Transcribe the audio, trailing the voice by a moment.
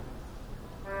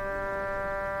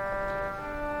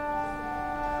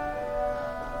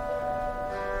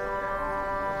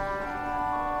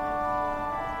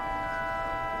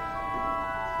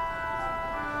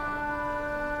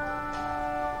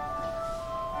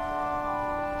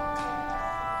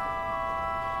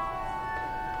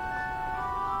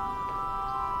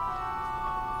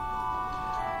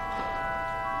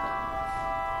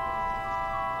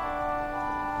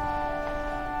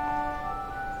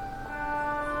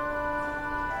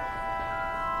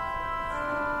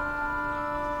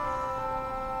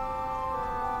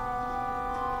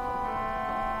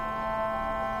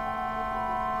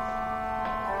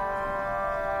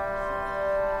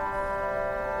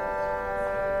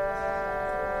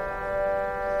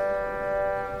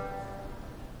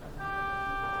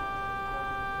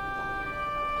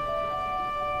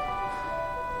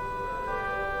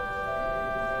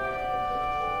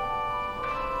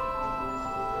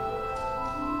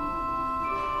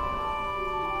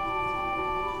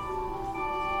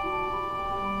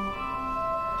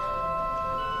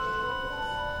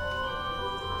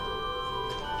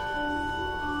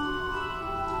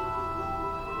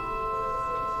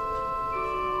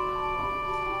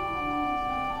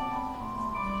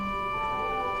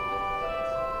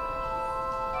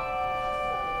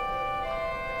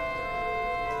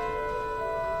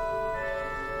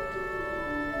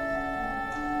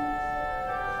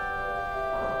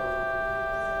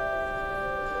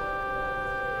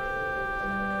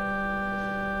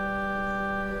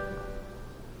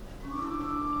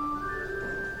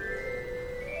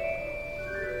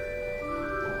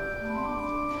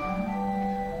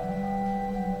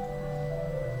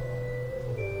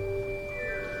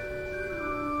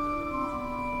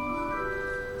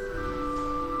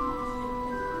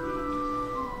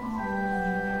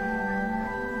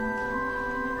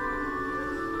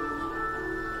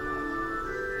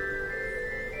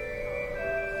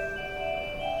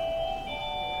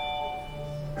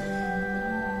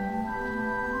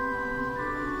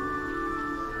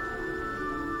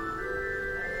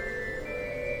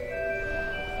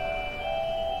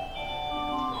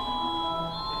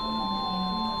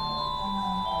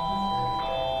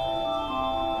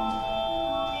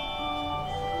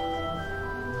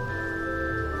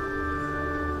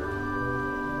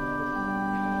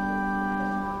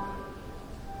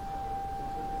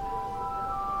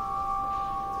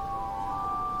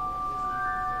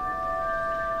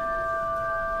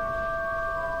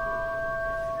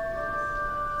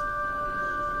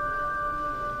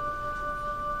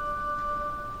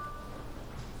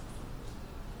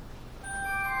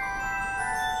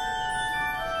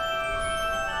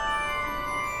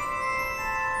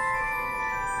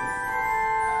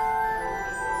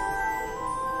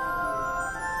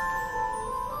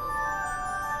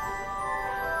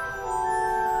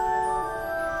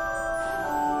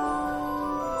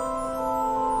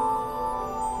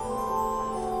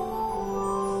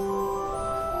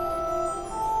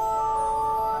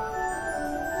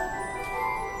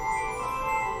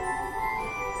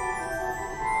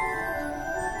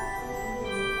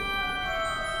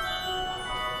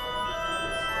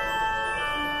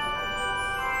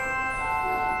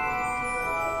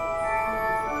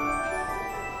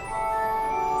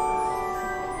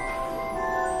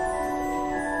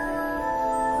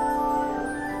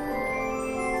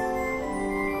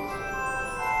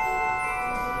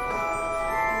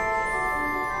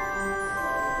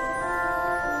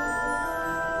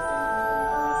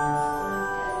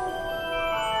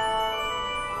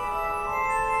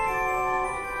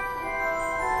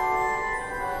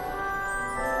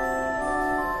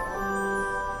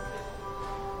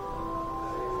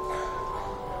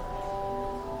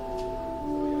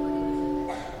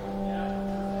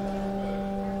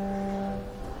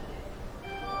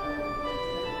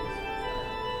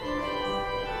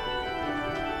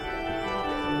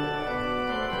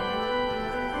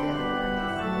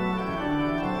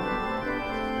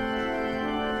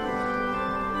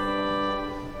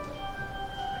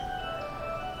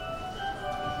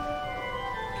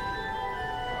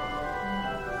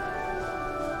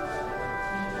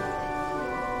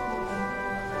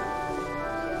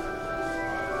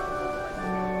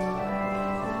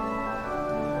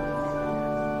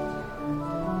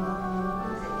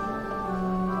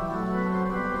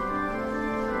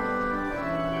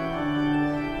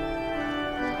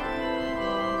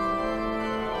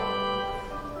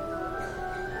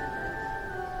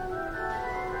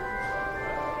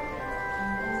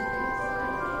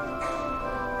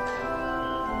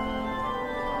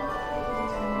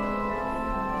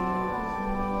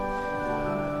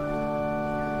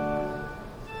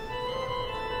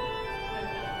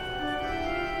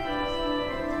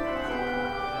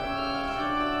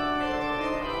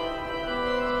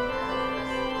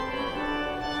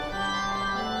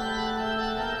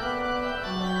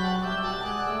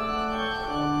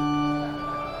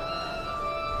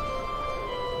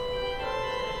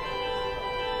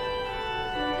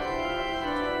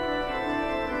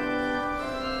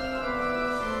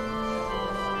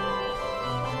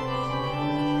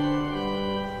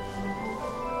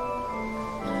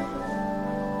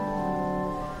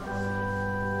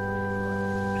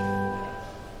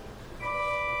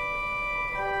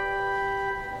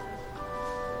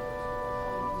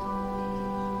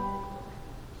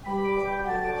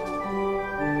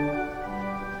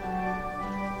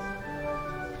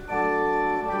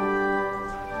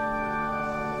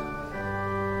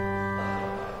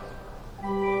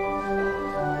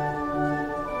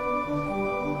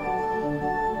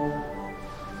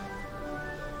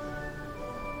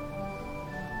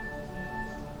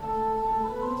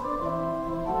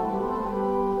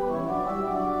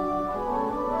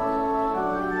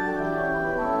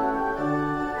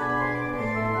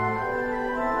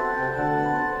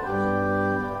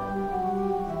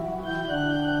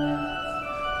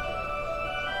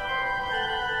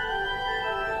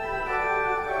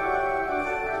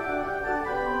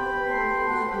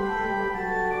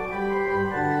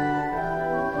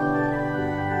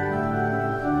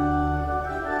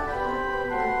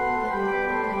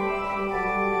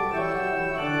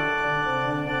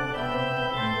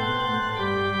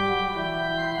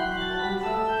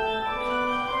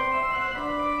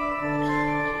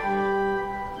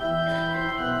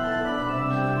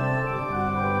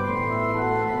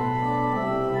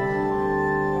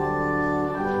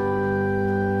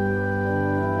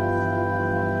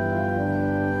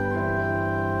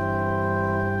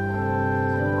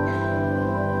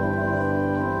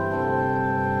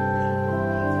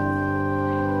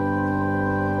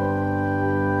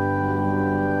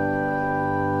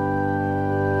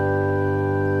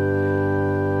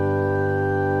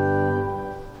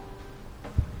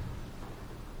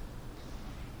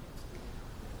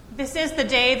is the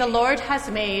day the Lord has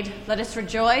made. Let us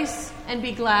rejoice and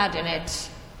be glad in it.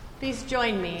 Please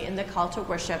join me in the call to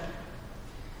worship.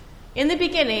 In the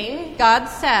beginning, God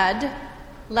said,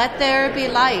 "Let there be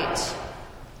light."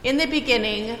 In the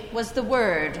beginning was the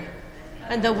Word,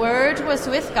 and the Word was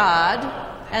with God,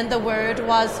 and the Word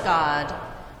was God.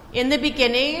 In the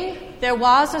beginning, there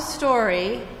was a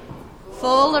story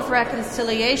full of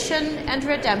reconciliation and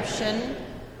redemption,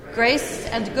 grace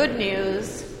and good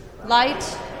news, light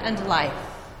and life.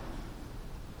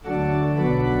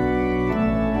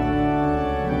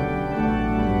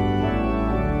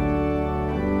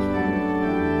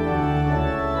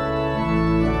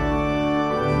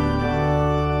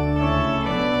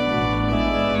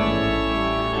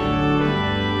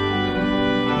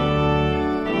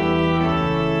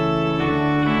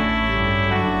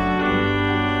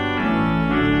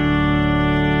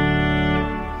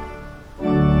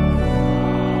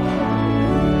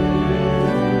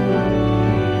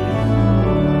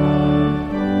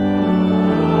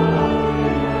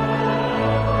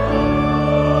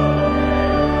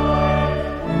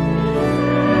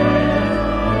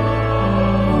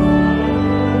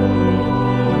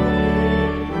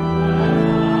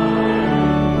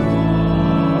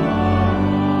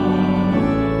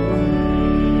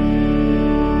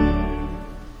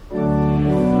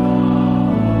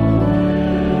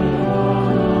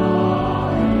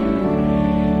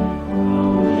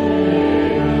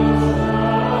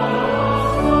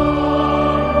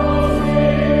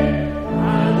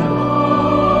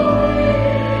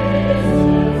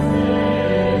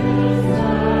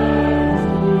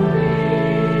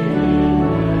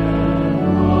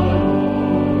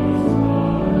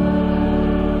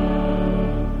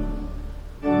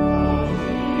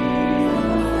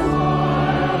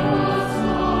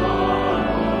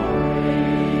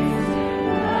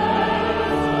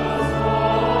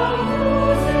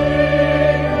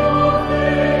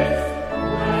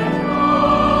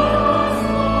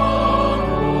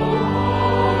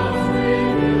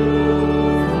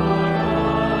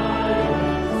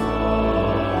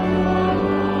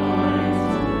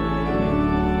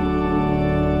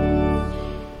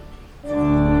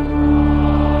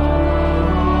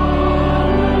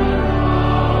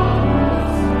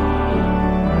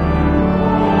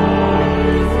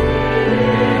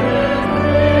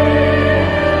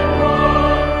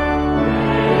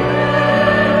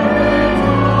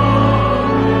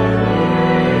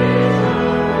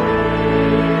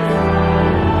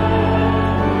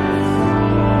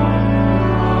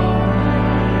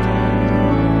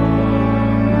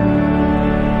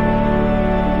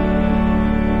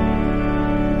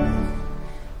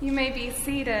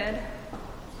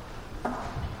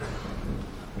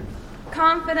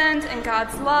 Confident in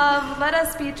God's love, let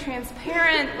us be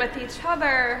transparent with each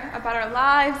other about our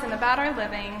lives and about our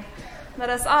living. Let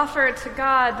us offer to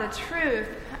God the truth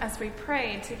as we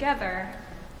pray together.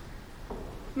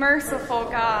 Merciful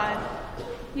God,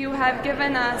 you have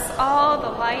given us all the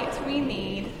light we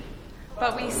need,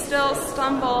 but we still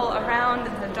stumble around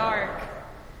in the dark.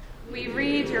 We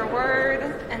read your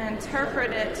word and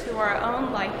interpret it to our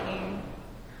own liking.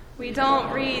 We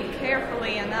don't read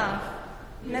carefully enough,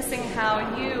 missing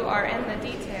how you are in the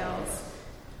details.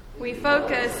 We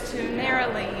focus too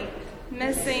narrowly,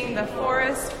 missing the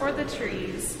forest for the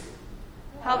trees.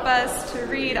 Help us to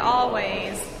read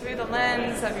always through the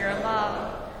lens of your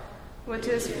love, which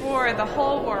is for the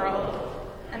whole world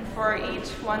and for each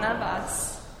one of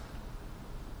us.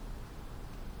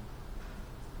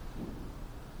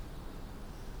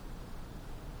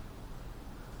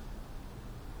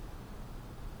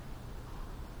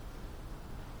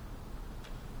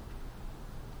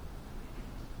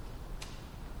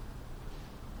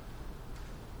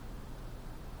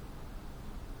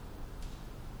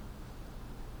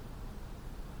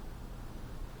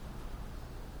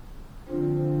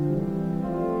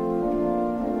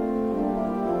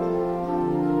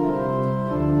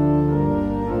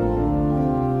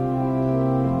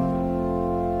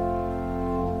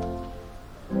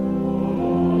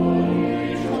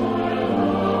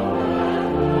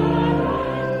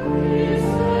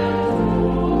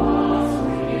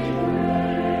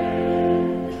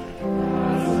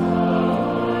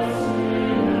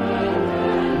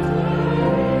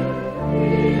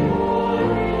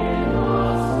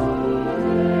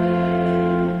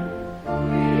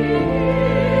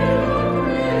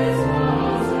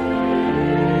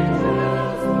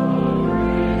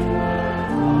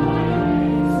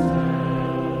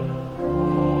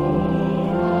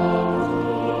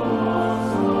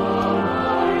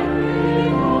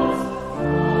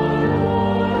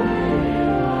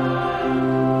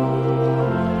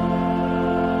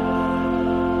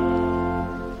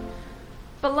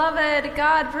 Beloved,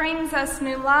 God brings us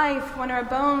new life when our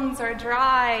bones are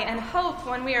dry and hope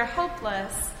when we are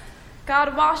hopeless.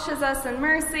 God washes us in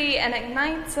mercy and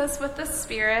ignites us with the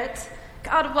Spirit.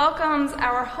 God welcomes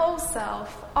our whole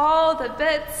self, all the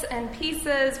bits and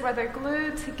pieces, whether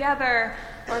glued together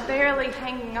or barely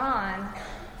hanging on.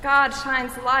 God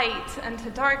shines light into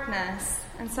darkness,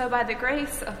 and so by the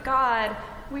grace of God,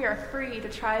 we are free to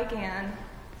try again.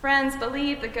 Friends,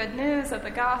 believe the good news of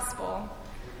the gospel.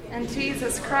 In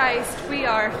Jesus Christ, we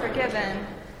are forgiven.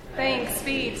 Thanks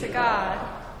be to God.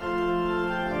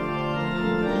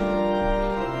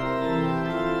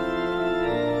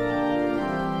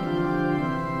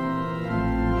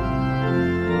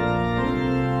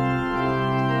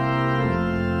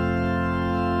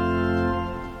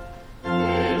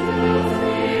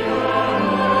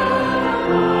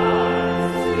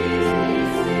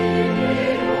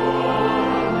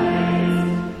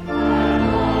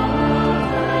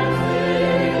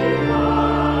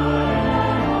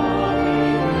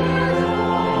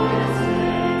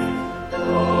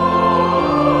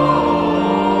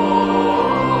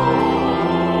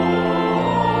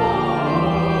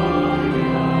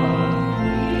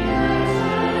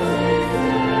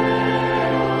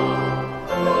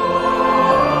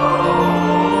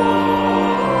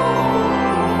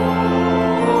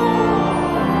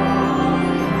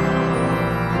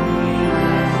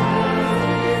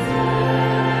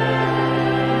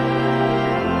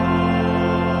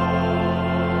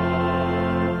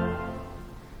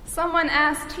 Someone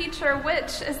asked, "Teacher,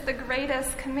 which is the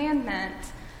greatest commandment?"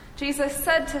 Jesus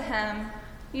said to him,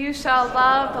 "You shall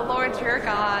love the Lord your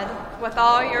God with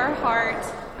all your heart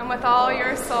and with all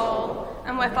your soul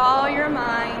and with all your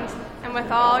mind and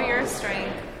with all your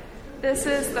strength. This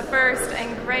is the first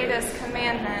and greatest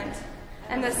commandment,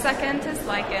 and the second is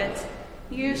like it.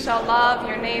 You shall love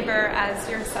your neighbor as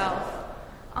yourself.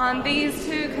 On these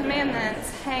two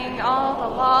commandments hang all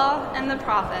the law and the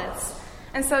prophets."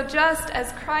 And so just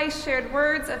as Christ shared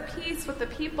words of peace with the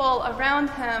people around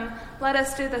him, let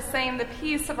us do the same. The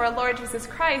peace of our Lord Jesus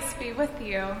Christ be with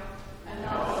you. And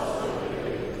also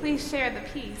with you. Please share the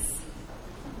peace.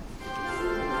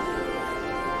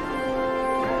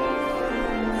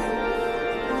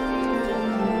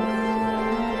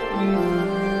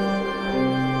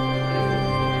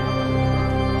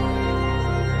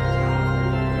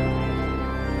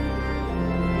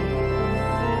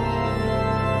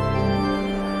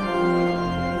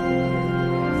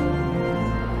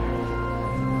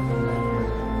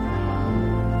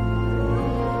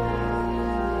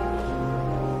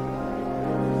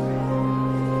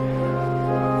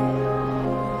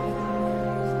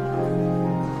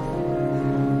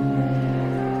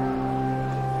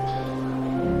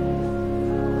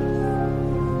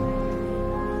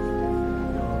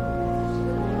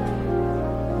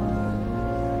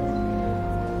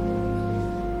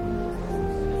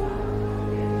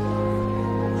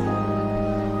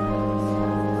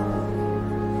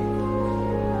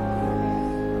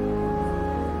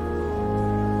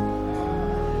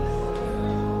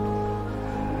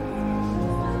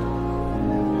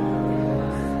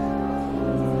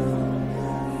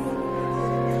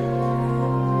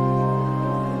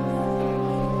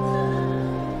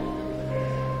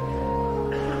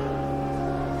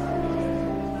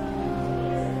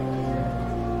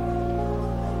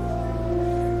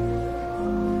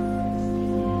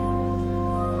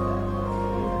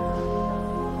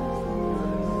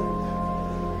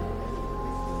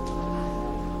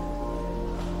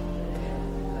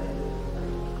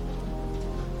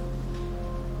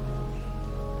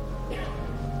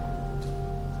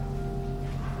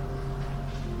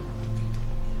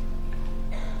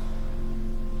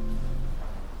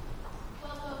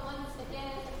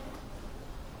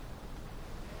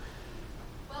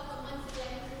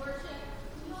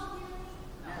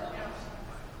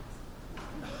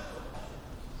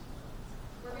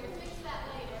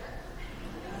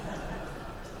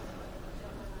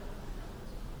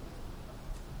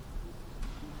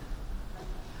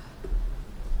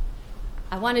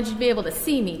 I wanted you to be able to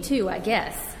see me too, I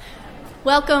guess.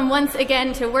 Welcome once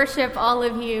again to worship, all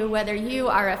of you, whether you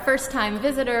are a first-time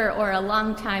visitor or a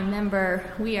long-time member.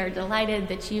 We are delighted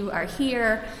that you are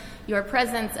here. Your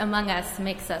presence among us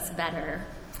makes us better.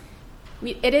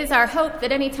 It is our hope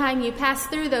that anytime you pass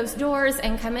through those doors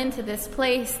and come into this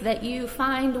place, that you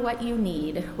find what you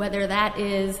need, whether that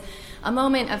is a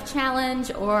moment of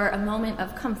challenge or a moment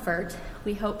of comfort.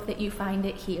 We hope that you find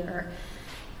it here.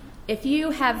 If you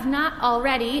have not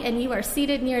already, and you are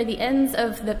seated near the ends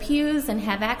of the pews and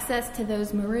have access to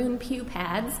those maroon pew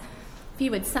pads, if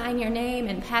you would sign your name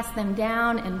and pass them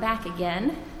down and back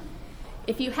again.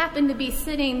 If you happen to be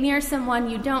sitting near someone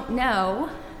you don't know,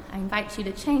 I invite you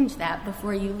to change that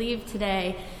before you leave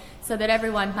today so that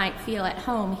everyone might feel at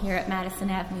home here at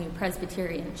Madison Avenue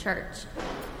Presbyterian Church.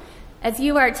 As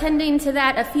you are attending to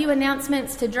that, a few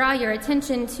announcements to draw your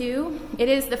attention to. It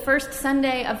is the first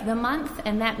Sunday of the month,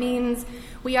 and that means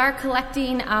we are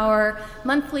collecting our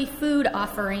monthly food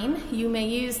offering. You may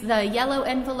use the yellow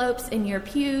envelopes in your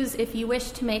pews if you wish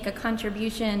to make a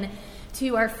contribution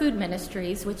to our food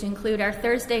ministries, which include our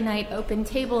Thursday night open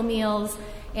table meals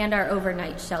and our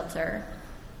overnight shelter.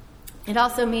 It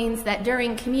also means that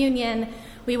during communion,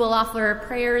 we will offer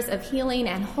prayers of healing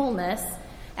and wholeness.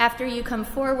 After you come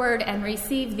forward and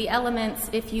receive the elements,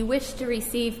 if you wish to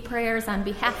receive prayers on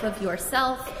behalf of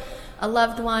yourself, a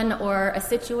loved one, or a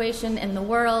situation in the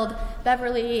world,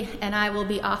 Beverly and I will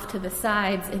be off to the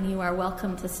sides, and you are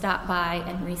welcome to stop by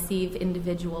and receive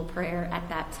individual prayer at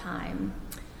that time.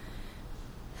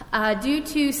 Due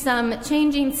to some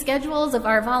changing schedules of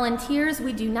our volunteers,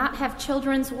 we do not have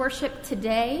children's worship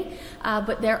today,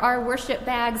 but there are worship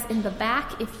bags in the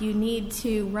back. If you need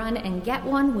to run and get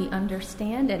one, we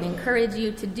understand and encourage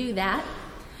you to do that.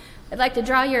 I'd like to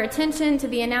draw your attention to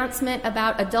the announcement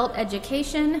about adult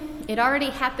education. It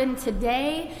already happened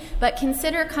today, but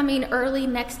consider coming early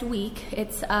next week.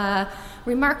 It's a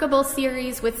remarkable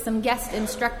series with some guest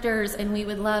instructors, and we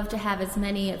would love to have as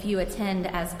many of you attend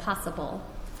as possible.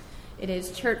 It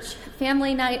is church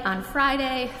family night on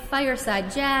Friday. Fireside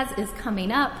Jazz is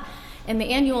coming up, and the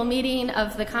annual meeting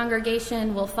of the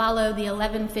congregation will follow the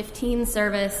 11:15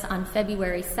 service on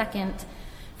February 2nd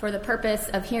for the purpose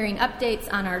of hearing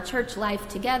updates on our church life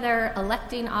together,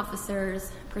 electing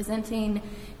officers, presenting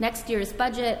next year's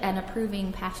budget, and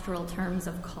approving pastoral terms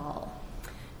of call.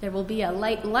 There will be a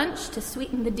light lunch to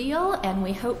sweeten the deal, and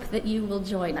we hope that you will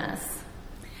join us.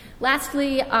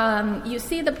 Lastly, you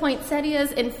see the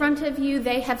poinsettias in front of you.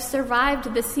 They have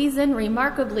survived the season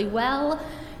remarkably well,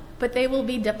 but they will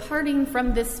be departing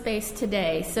from this space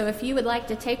today. So if you would like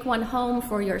to take one home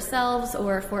for yourselves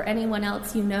or for anyone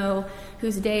else you know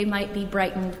whose day might be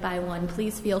brightened by one,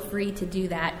 please feel free to do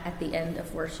that at the end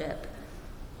of worship.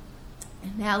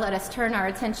 And now let us turn our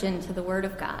attention to the Word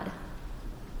of God.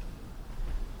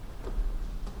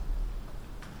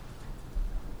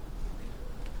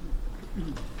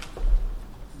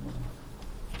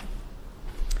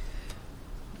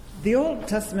 The Old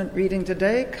Testament reading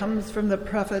today comes from the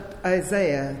prophet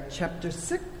Isaiah, chapter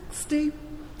 60,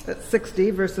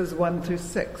 verses 1 through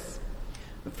 6.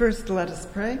 But first, let us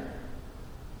pray.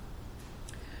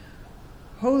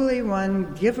 Holy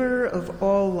One, giver of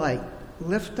all light,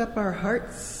 lift up our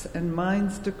hearts and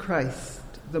minds to Christ,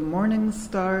 the morning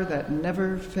star that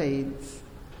never fades.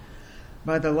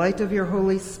 By the light of your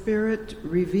Holy Spirit,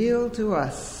 reveal to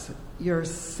us your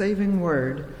saving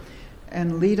word,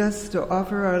 and lead us to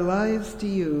offer our lives to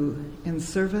you in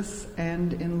service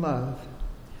and in love.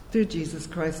 Through Jesus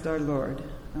Christ our Lord.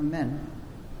 Amen.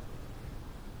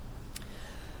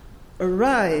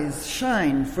 Arise,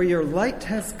 shine, for your light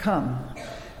has come,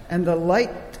 and the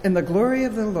light and the glory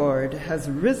of the Lord has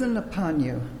risen upon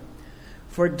you.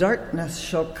 For darkness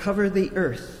shall cover the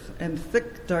earth, and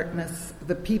thick darkness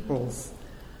the peoples.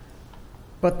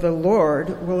 But the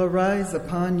Lord will arise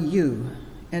upon you,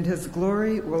 and his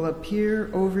glory will appear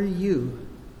over you.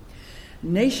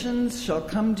 Nations shall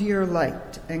come to your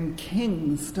light, and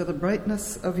kings to the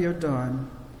brightness of your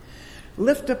dawn.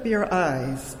 Lift up your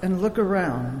eyes and look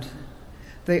around.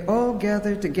 They all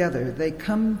gather together, they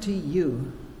come to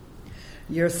you.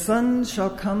 Your sons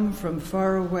shall come from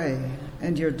far away,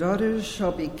 and your daughters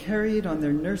shall be carried on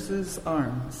their nurses'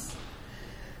 arms.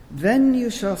 Then you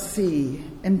shall see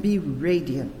and be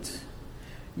radiant.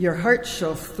 Your heart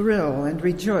shall thrill and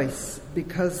rejoice,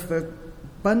 because the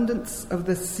abundance of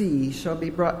the sea shall be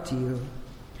brought to you.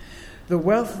 The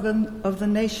wealth of the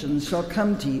nations shall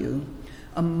come to you.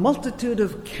 A multitude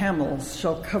of camels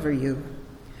shall cover you,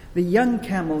 the young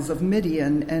camels of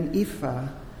Midian and Ephah,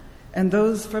 and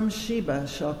those from Sheba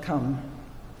shall come.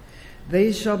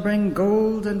 They shall bring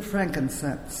gold and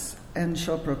frankincense, and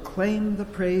shall proclaim the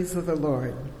praise of the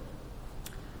Lord.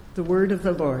 The word of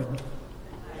the Lord.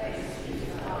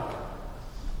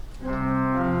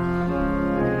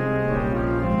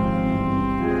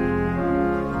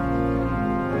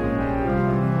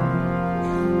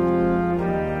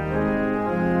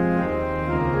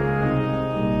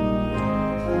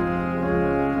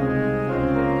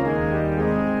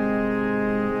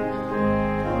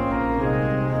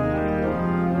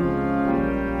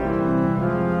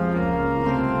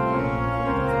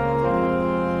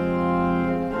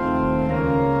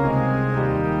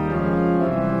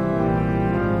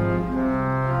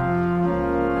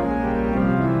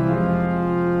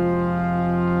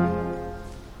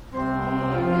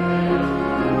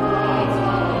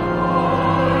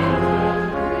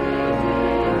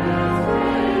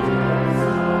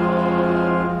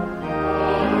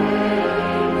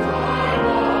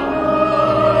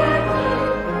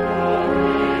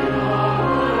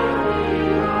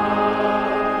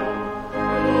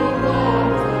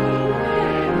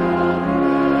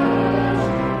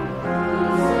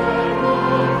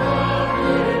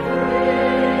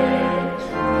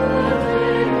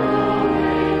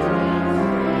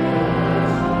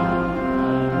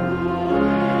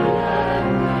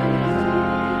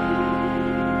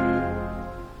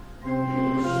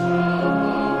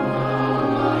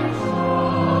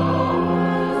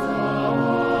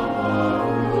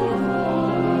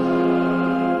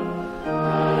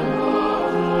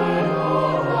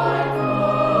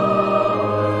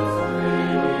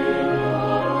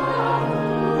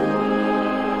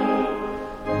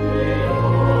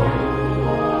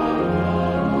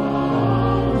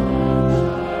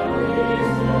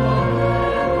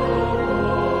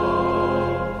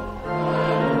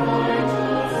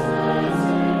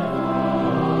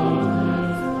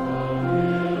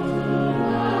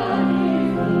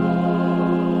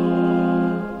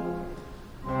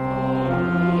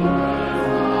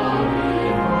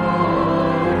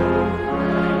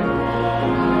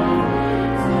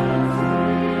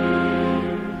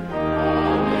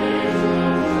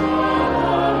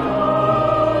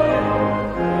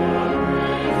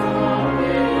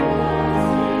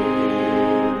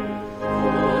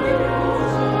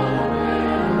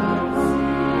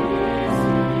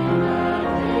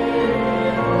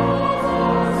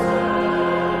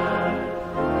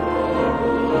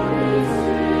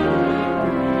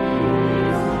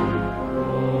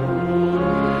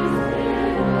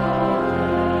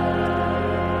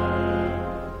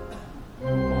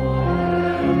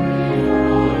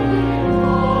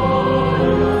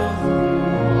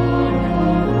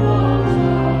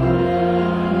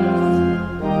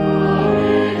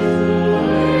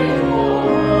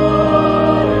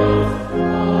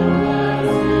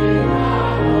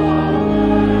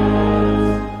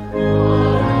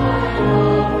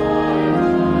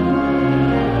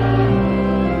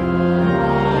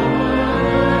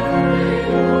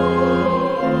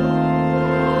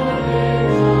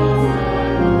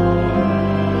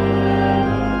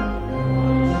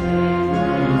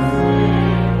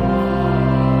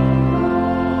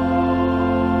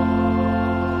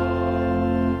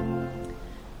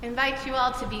 invite you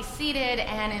all to be seated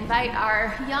and invite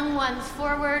our young ones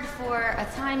forward for a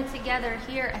time together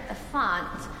here at the font,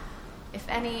 if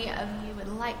any of you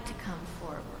would like to come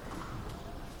forward.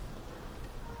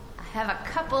 I have a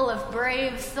couple of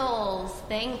brave souls,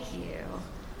 thank you.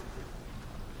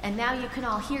 And now you can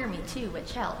all hear me too,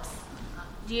 which helps.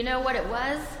 Do you know what it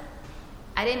was?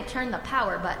 I didn't turn the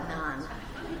power button on.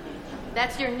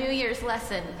 That's your New Year's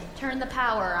lesson. Turn the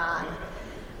power on.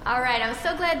 All right, I'm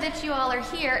so glad that you all are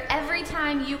here. Every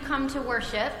time you come to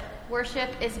worship, worship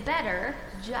is better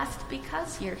just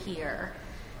because you're here.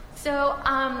 So,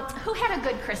 who had a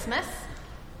good Christmas?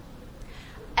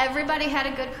 Everybody had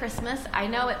a good Christmas. I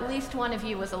know at least one of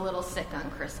you was a little sick on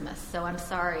Christmas, so I'm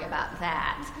sorry about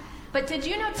that. But did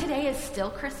you know today is still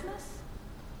Christmas?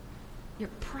 You're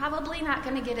probably not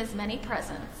going to get as many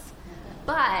presents.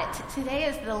 But today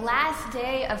is the last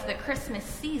day of the Christmas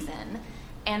season.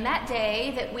 And that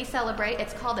day that we celebrate,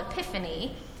 it's called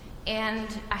Epiphany. And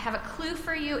I have a clue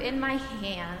for you in my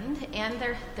hand. And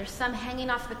there's some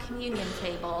hanging off the communion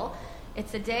table.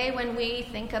 It's a day when we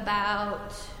think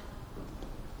about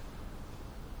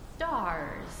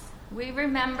stars. We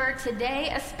remember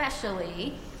today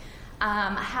especially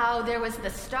how there was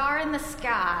the star in the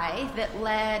sky that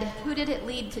led, who did it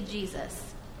lead to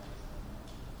Jesus?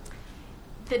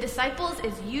 The disciples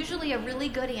is usually a really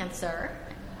good answer.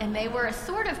 And they were a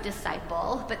sort of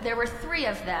disciple, but there were three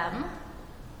of them.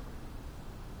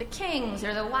 The kings,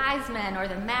 or the wise men, or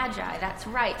the magi, that's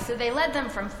right. So they led them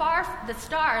from the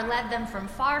star led them from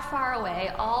far, far away,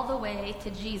 all the way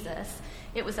to Jesus.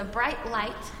 It was a bright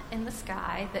light in the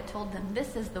sky that told them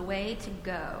this is the way to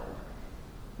go.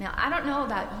 Now, I don't know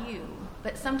about you,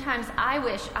 but sometimes I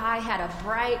wish I had a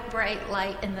bright, bright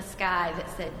light in the sky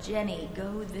that said, Jenny,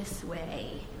 go this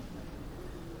way.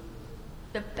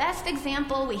 The best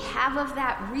example we have of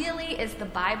that really is the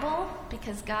Bible,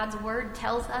 because God's Word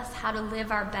tells us how to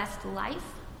live our best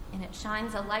life, and it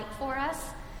shines a light for us.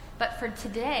 But for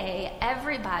today,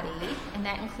 everybody, and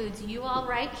that includes you all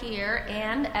right here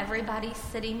and everybody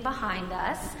sitting behind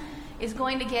us, is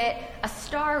going to get a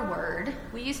star word.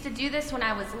 We used to do this when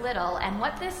I was little, and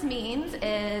what this means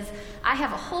is I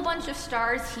have a whole bunch of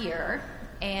stars here,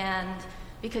 and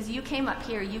because you came up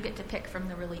here, you get to pick from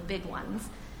the really big ones.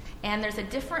 And there's a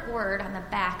different word on the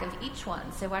back of each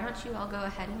one. So why don't you all go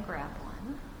ahead and grab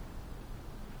one?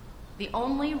 The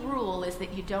only rule is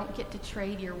that you don't get to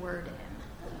trade your word in.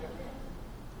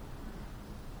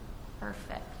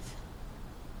 Perfect.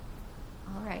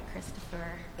 All right,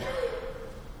 Christopher.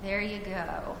 There you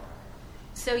go.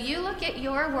 So you look at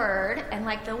your word, and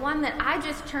like the one that I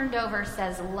just turned over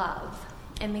says love.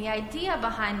 And the idea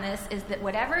behind this is that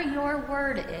whatever your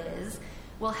word is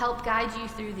will help guide you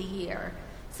through the year.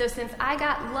 So since I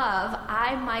got love,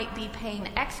 I might be paying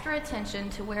extra attention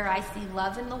to where I see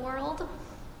love in the world.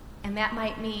 And that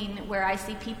might mean where I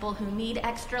see people who need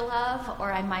extra love,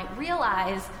 or I might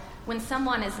realize when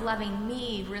someone is loving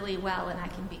me really well, and I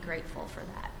can be grateful for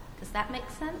that. Does that make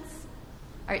sense?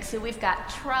 All right, so we've got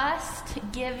trust,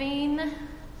 giving,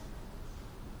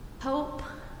 hope,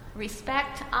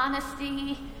 respect,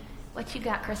 honesty. What you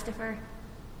got, Christopher?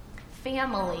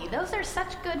 Family. Those are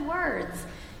such good words.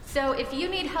 So if you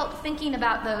need help thinking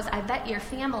about those, I bet your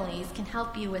families can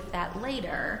help you with that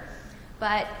later.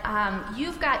 But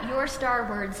you've got your star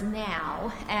words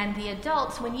now, and the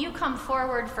adults, when you come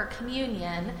forward for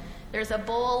communion, there's a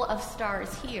bowl of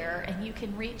stars here, and you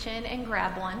can reach in and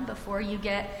grab one before you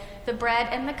get the bread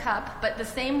and the cup. But the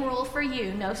same rule for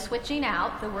you, no switching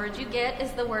out. The word you get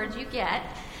is the word you get.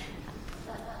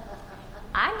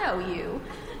 I know you.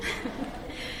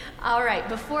 All right,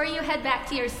 before you head back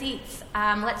to your seats,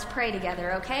 let's pray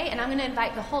together, okay? And I'm going to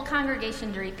invite the whole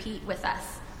congregation to repeat with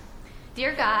us.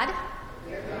 Dear God,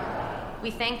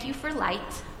 we thank you for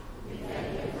light,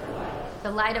 the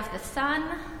light of the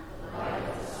sun,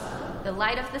 the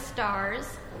light of the stars,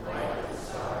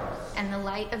 and the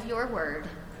light of your word.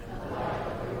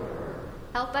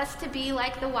 Help us to be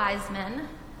like the wise men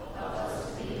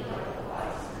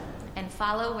and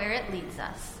follow where it leads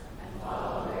us.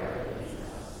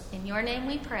 In your name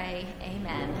we pray,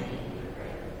 amen.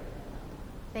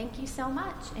 Thank you so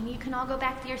much. And you can all go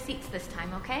back to your seats this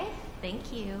time, okay?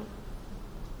 Thank you.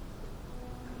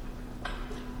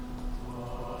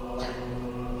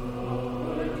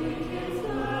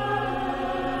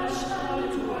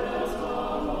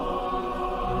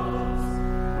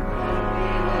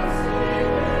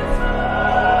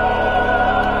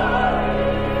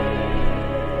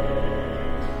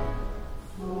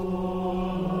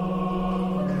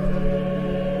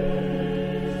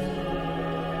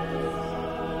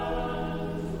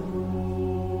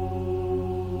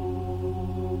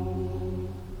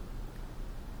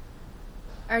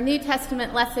 Our New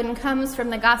Testament lesson comes from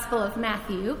the Gospel of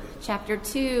Matthew, chapter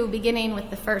 2, beginning with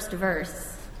the first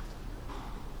verse.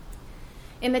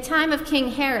 In the time of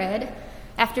King Herod,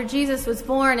 after Jesus was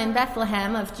born in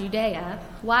Bethlehem of Judea,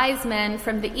 wise men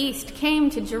from the east came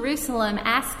to Jerusalem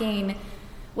asking,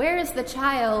 "Where is the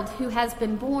child who has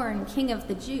been born King of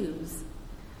the Jews?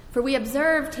 For we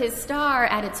observed his star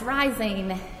at its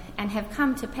rising and have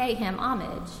come to pay him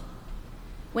homage."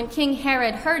 When King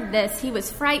Herod heard this, he was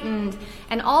frightened,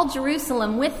 and all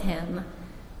Jerusalem with him.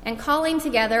 And calling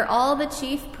together all the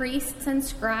chief priests and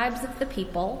scribes of the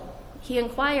people, he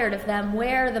inquired of them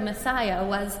where the Messiah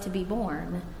was to be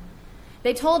born.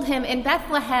 They told him, "In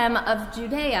Bethlehem of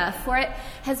Judea, for it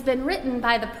has been written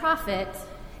by the prophet,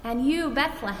 'And you,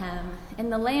 Bethlehem, in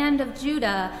the land of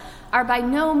Judah, are by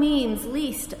no means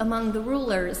least among the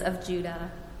rulers of Judah.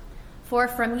 For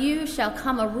from you shall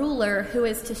come a ruler who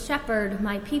is to shepherd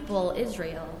my people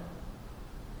Israel.'"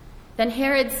 Then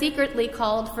Herod secretly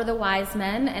called for the wise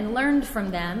men and learned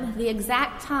from them the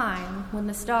exact time when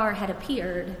the star had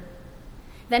appeared.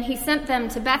 Then he sent them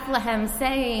to Bethlehem,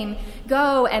 saying,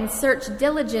 "Go and search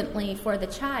diligently for the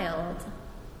child.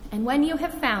 And when you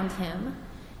have found him,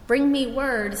 bring me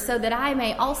word so that I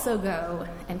may also go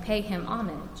and pay him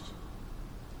homage."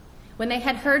 When they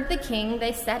had heard the king,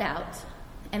 they set out.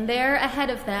 And there ahead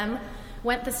of them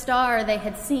went the star they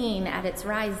had seen at its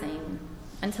rising,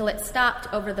 until it stopped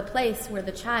over the place where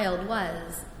the child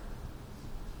was.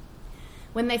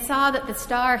 When they saw that the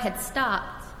star had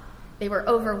stopped, they were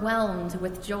overwhelmed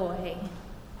with joy.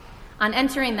 On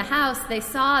entering the house, they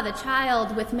saw the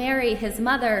child with Mary, his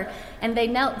mother, and they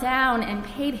knelt down and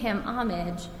paid him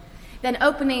homage. Then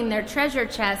opening their treasure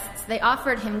chests, they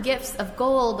offered him gifts of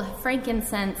gold,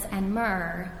 frankincense, and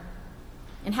myrrh.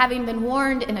 And having been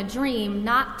warned in a dream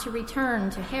not to return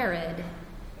to Herod,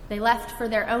 they left for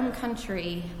their own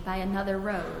country by another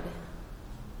road.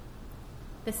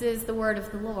 This is the word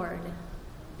of the Lord.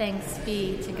 Thanks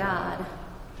be to God.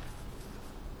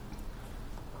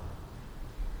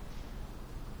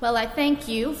 Well, I thank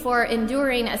you for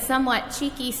enduring a somewhat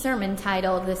cheeky sermon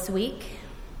title this week.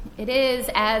 It is,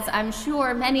 as I'm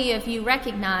sure many of you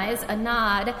recognize, a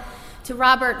nod to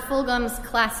Robert Fulghum's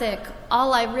classic,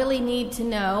 "All I Really Need to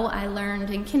Know I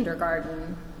Learned in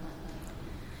Kindergarten."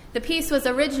 The piece was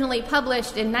originally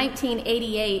published in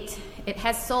 1988. It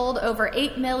has sold over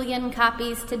 8 million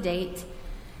copies to date,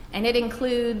 and it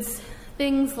includes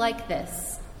things like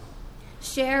this: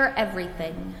 share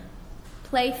everything,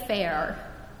 play fair,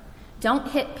 don't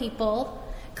hit people,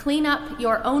 clean up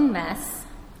your own mess,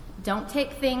 don't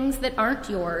take things that aren't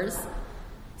yours,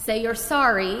 say you're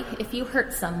sorry if you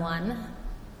hurt someone,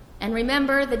 and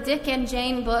remember the Dick and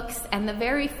Jane books and the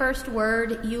very first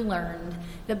word you learned,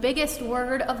 the biggest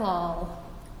word of all,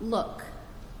 look.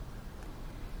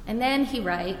 And then he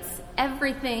writes,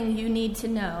 everything you need to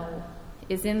know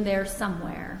is in there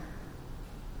somewhere.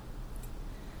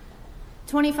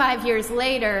 25 years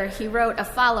later, he wrote a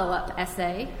follow-up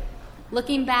essay.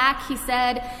 Looking back, he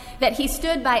said that he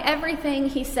stood by everything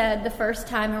he said the first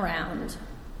time around.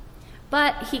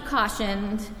 But he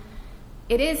cautioned,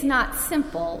 it is not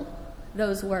simple,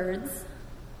 those words.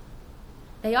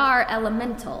 They are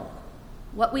elemental.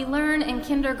 What we learn in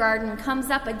kindergarten comes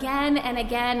up again and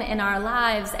again in our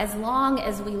lives as long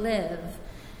as we live,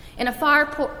 in a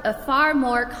far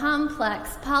more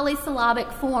complex polysyllabic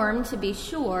form, to be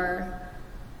sure.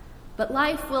 But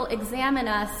life will examine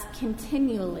us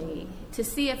continually to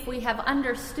see if we have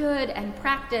understood and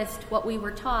practiced what we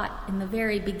were taught in the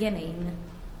very beginning.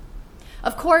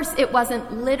 Of course, it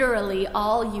wasn't literally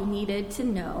all you needed to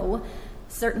know,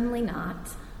 certainly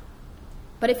not.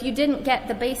 But if you didn't get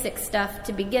the basic stuff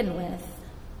to begin with,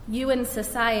 you and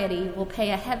society will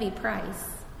pay a heavy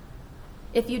price.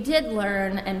 If you did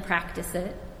learn and practice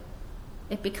it,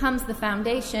 it becomes the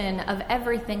foundation of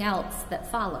everything else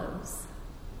that follows.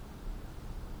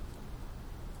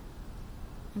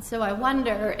 And so I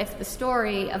wonder if the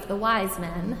story of the wise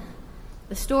men,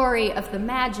 the story of the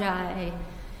Magi,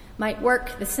 might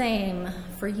work the same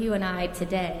for you and I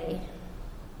today.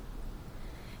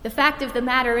 The fact of the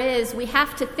matter is, we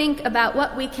have to think about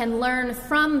what we can learn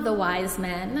from the wise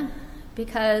men,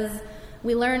 because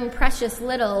we learn precious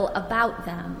little about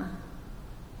them.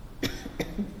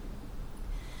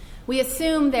 We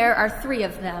assume there are 3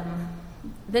 of them.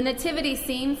 The nativity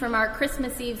scene from our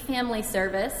Christmas Eve family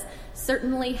service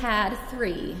certainly had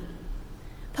 3.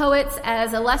 Poets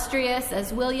as illustrious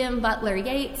as William Butler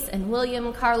Yeats and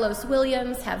William Carlos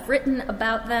Williams have written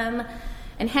about them,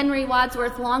 and Henry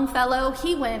Wadsworth Longfellow,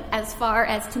 he went as far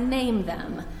as to name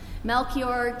them: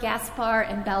 Melchior, Gaspar,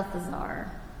 and Balthazar.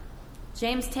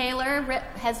 James Taylor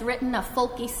has written a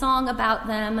folky song about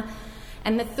them,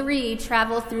 and the three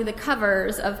travel through the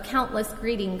covers of countless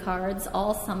greeting cards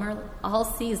all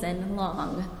season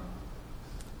long.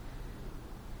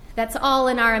 That's all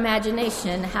in our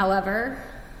imagination, however.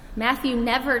 Matthew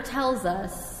never tells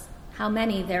us how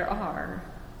many there are.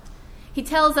 He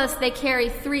tells us they carry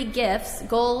 3 gifts,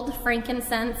 gold,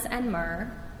 frankincense, and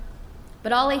myrrh.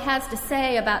 But all he has to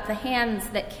say about the hands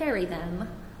that carry them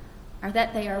are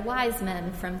that they are wise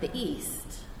men from the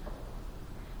east.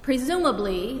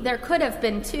 Presumably, there could have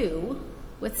been 2,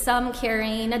 with some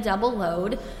carrying a double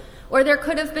load, or there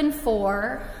could have been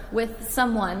 4, with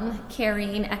someone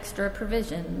carrying extra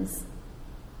provisions.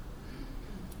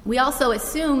 We also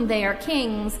assume they are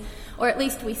kings, or at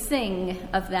least we sing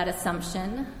of that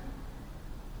assumption.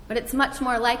 But it's much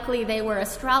more likely they were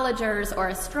astrologers or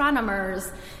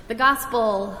astronomers. The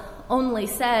gospel only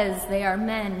says they are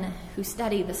men who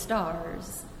study the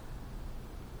stars.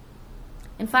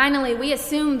 And finally, we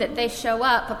assume that they show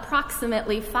up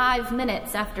approximately 5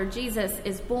 minutes after Jesus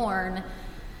is born,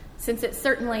 since it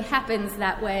certainly happens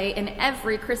that way in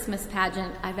every Christmas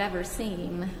pageant I've ever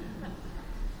seen.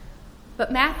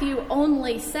 But Matthew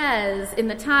only says in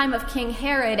the time of King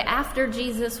Herod after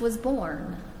Jesus was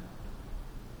born.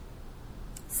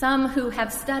 Some who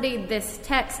have studied this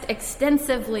text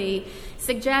extensively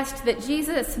suggest that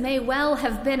Jesus may well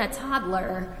have been a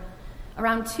toddler,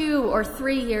 around 2 or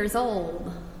 3 years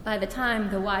old, by the time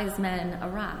the wise men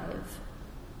arrive.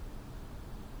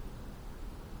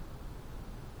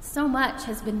 So much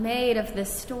has been made of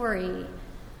this story,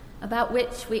 about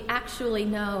which we actually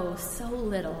know so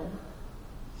little.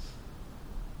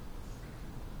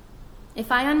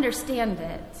 If I understand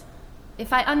it,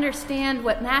 if I understand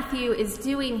what Matthew is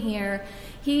doing here,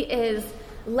 he is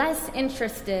less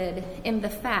interested in the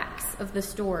facts of the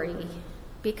story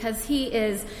because he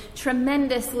is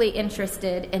tremendously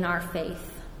interested in our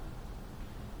faith.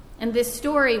 And this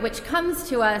story, which comes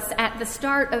to us at the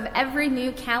start of every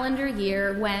new calendar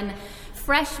year when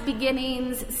fresh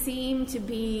beginnings seem to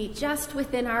be just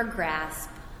within our grasp,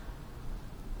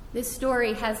 this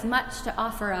story has much to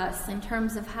offer us in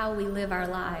terms of how we live our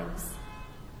lives.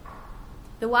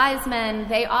 The wise men,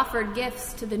 they offered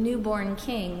gifts to the newborn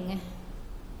king.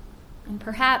 And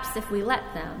perhaps if we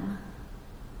let them,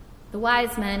 the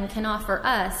wise men can offer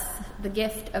us the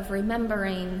gift of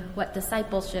remembering what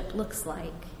discipleship looks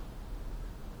like.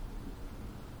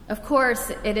 Of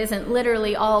course, it isn't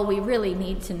literally all we really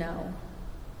need to know,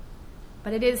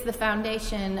 but it is the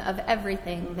foundation of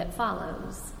everything that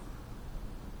follows.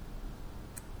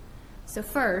 So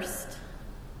first,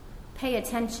 pay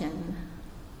attention.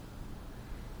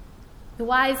 The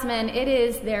wise men, it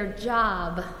is their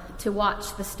job to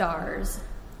watch the stars,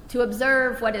 to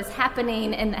observe what is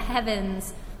happening in the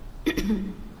heavens.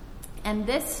 And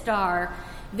this star,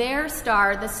 their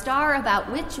star, the star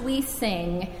about which we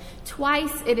sing,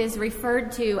 twice it is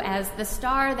referred to as the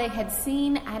star they had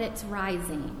seen at its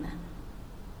rising.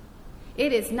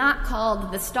 It is not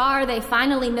called the star they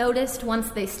finally noticed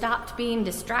once they stopped being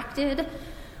distracted,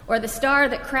 or the star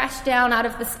that crashed down out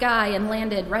of the sky and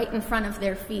landed right in front of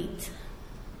their feet.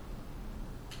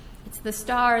 It's the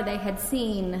star they had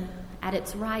seen at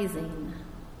its rising.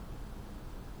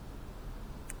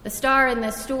 The star in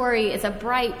this story is a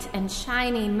bright and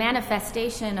shining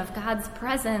manifestation of God's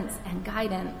presence and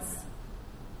guidance.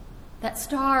 That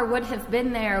star would have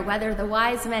been there whether the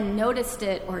wise men noticed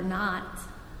it or not.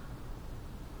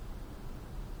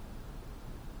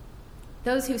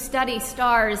 Those who study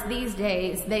stars these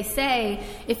days, they say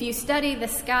if you study the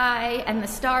sky and the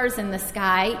stars in the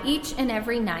sky each and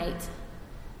every night,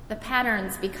 the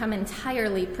patterns become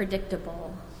entirely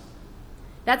predictable.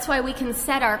 That's why we can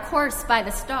set our course by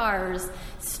the stars.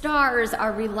 Stars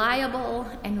are reliable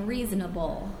and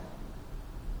reasonable.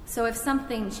 So if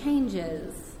something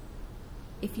changes,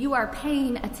 if you are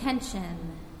paying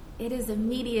attention, it is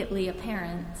immediately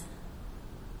apparent.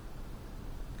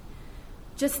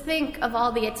 Just think of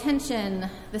all the attention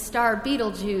the star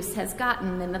Betelgeuse has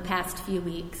gotten in the past few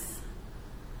weeks.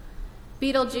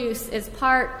 Betelgeuse is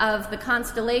part of the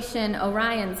constellation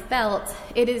Orion's Belt.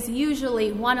 It is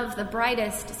usually one of the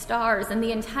brightest stars in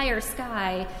the entire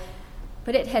sky,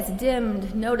 but it has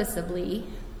dimmed noticeably.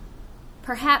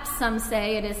 Perhaps some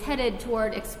say it is headed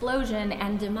toward explosion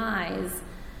and demise.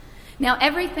 Now,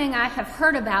 everything I have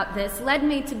heard about this led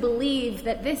me to believe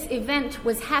that this event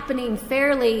was happening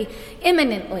fairly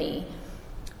imminently.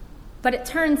 But it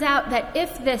turns out that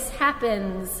if this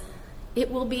happens, it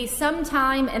will be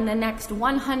sometime in the next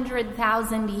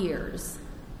 100,000 years.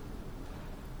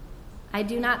 I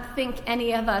do not think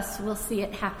any of us will see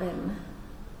it happen.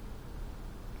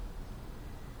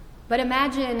 But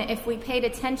imagine if we paid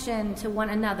attention to one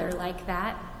another like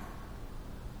that.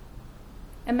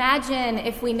 Imagine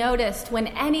if we noticed when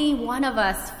any one of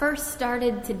us first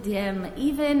started to dim,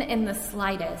 even in the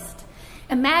slightest.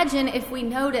 Imagine if we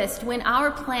noticed when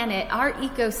our planet, our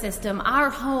ecosystem, our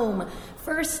home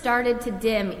first started to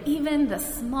dim, even the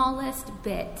smallest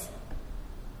bit.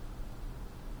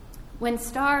 When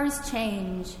stars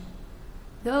change,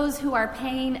 those who are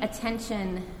paying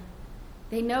attention,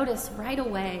 they notice right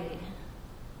away.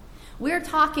 We're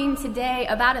talking today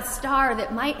about a star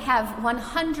that might have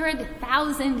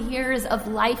 100,000 years of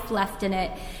life left in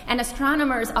it, and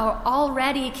astronomers are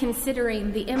already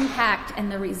considering the impact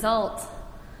and the result.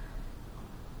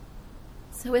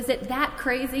 So is it that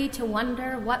crazy to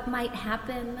wonder what might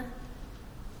happen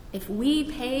if we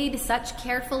paid such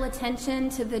careful attention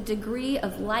to the degree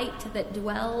of light that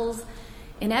dwells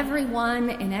in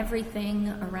everyone and everything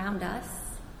around us?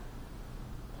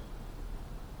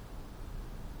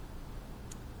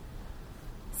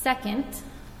 Second,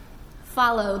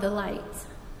 follow the light.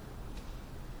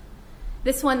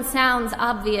 This one sounds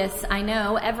obvious, I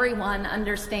know. Everyone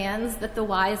understands that the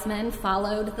wise men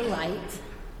followed the light.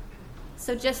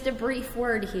 So just a brief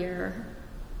word here.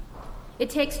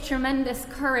 It takes tremendous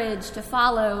courage to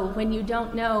follow when you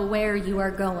don't know where you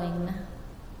are going.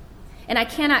 And I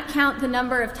cannot count the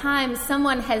number of times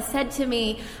someone has said to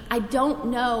me, I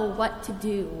don't know what to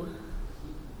do.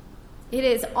 It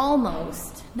is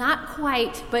almost, not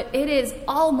quite, but it is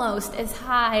almost as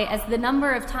high as the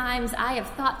number of times I have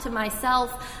thought to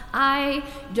myself, I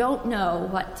don't know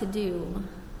what to do.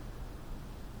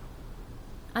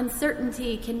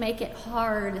 Uncertainty can make it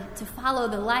hard to follow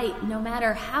the light, no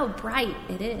matter how bright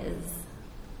it is.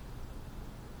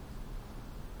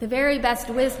 The very best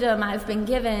wisdom I've been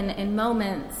given in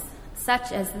moments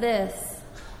such as this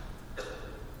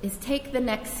is take the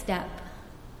next step.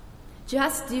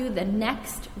 Just do the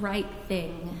next right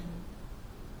thing.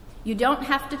 You don't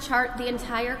have to chart the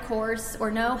entire course or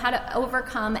know how to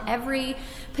overcome every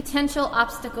potential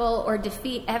obstacle or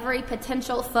defeat every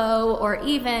potential foe, or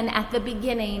even at the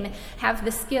beginning have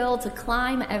the skill to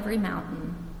climb every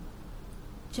mountain.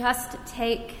 Just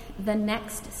take the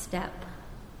next step.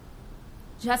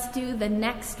 Just do the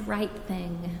next right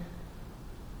thing.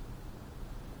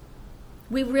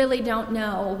 We really don't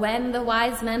know when the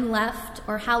wise men left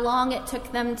or how long it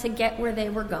took them to get where they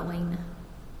were going.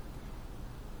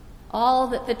 All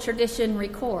that the tradition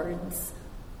records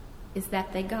is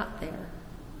that they got there.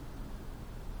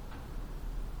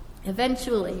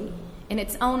 Eventually, in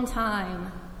its own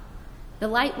time, the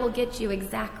light will get you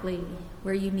exactly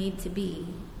where you need to be.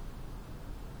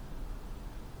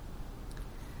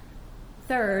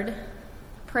 Third,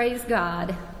 praise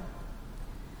God.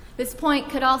 This point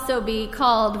could also be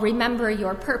called Remember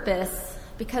Your Purpose,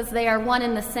 because they are one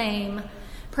and the same.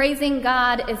 Praising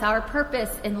God is our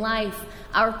purpose in life.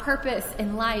 Our purpose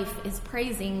in life is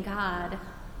praising God.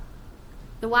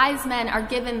 The wise men are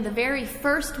given the very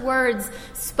first words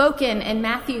spoken in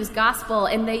Matthew's gospel,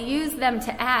 and they use them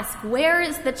to ask, where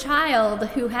is the child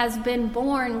who has been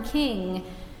born king?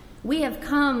 We have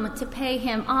come to pay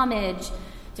him homage,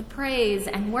 to praise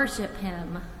and worship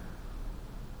him.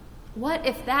 What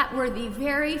if that were the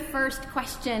very first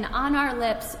question on our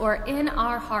lips or in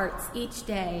our hearts each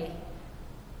day?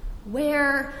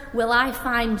 Where will I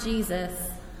find Jesus?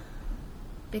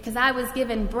 Because I was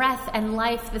given breath and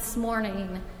life this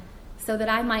morning so that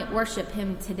I might worship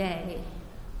him today.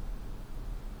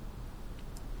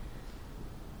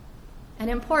 An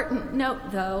important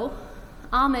note, though,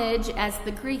 homage, as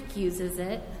the Greek uses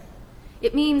it,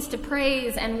 it means to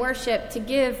praise and worship, to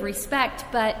give respect,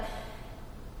 but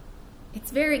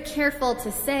it's very careful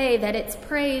to say that it's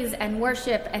praise and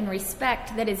worship and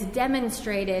respect that is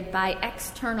demonstrated by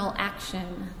external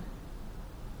action.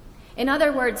 In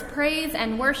other words, praise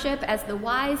and worship, as the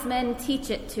wise men teach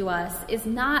it to us, is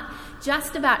not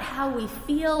just about how we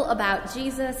feel about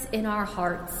Jesus in our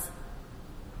hearts,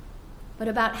 but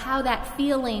about how that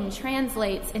feeling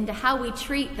translates into how we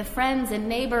treat the friends and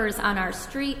neighbors on our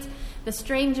street, the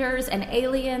strangers and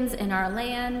aliens in our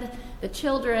land, the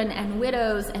children and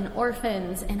widows and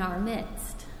orphans in our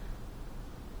midst.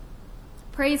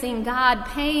 Praising God,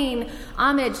 paying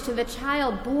homage to the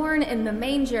child born in the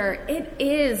manger, it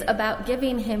is about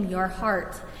giving him your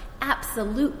heart,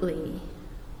 absolutely.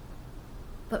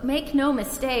 But make no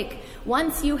mistake,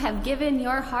 once you have given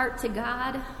your heart to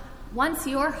God, once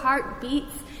your heart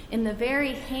beats in the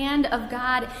very hand of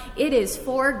God, it is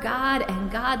for God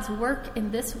and God's work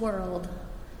in this world.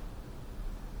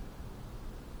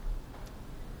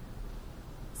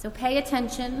 So pay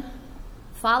attention,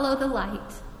 follow the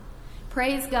light,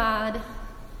 praise God,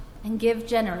 and give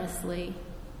generously.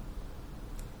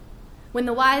 When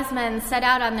the wise men set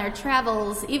out on their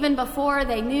travels, even before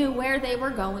they knew where they were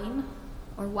going,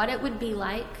 or what it would be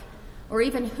like, or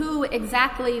even who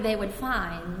exactly they would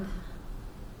find,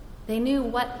 they knew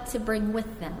what to bring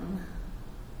with them.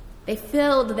 They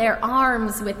filled their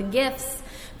arms with gifts,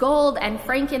 gold and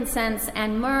frankincense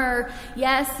and myrrh,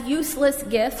 yes, useless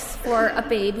gifts for a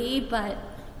baby, but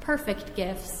perfect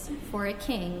gifts for a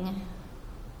king.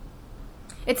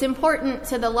 It's important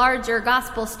to the larger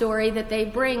gospel story that they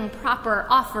bring proper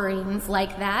offerings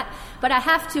like that, but I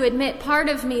have to admit, part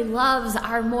of me loves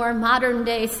our more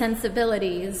modern-day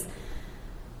sensibilities.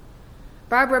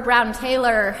 Barbara Brown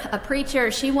Taylor, a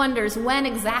preacher, she wonders when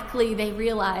exactly they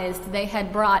realized they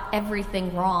had brought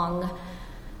everything wrong,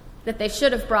 that they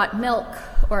should have brought milk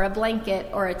or a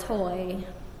blanket or a toy.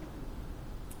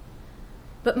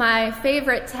 But my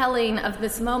favorite telling of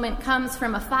this moment comes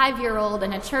from a 5-year-old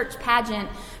in a church pageant,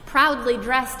 proudly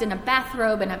dressed in a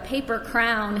bathrobe and a paper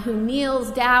crown, who kneels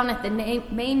down at the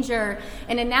manger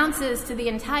and announces to the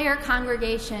entire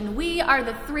congregation, "We are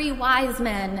the 3 wise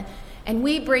men, and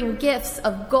we bring gifts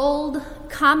of gold,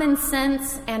 common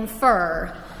sense, and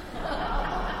fur."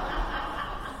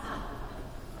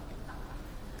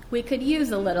 We could use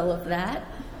a little of that.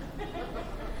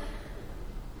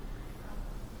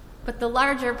 But the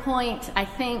larger point, I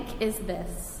think, is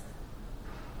this.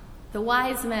 The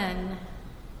wise men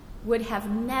would have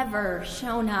never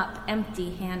shown up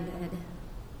empty-handed.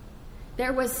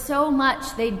 There was so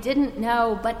much they didn't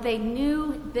know, but they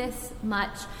knew this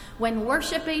much. When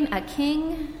worshiping a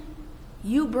king,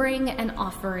 you bring an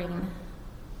offering.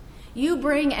 You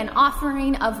bring an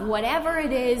offering of whatever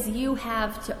it is you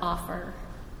have to offer.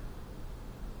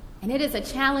 And it is a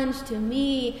challenge to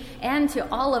me and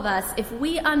to all of us, if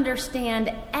we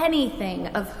understand anything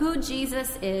of who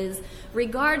Jesus is,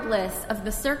 regardless of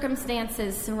the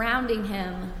circumstances surrounding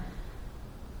him,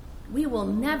 we will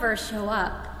never show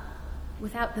up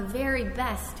without the very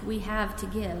best we have to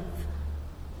give.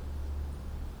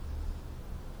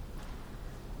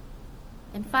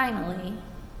 And finally,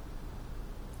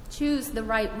 choose the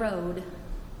right road.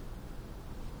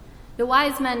 The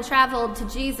wise men traveled to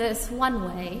Jesus one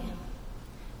way,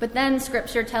 but then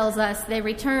Scripture tells us they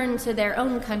returned to their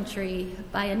own country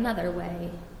by another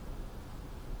way.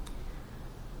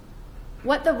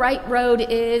 What the right road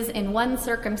is in one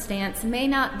circumstance may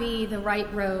not be the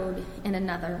right road in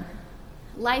another.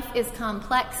 Life is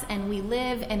complex, and we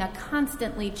live in a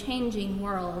constantly changing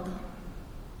world.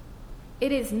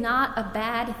 It is not a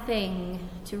bad thing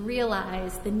to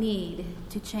realize the need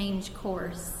to change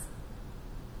course.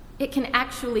 It can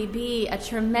actually be a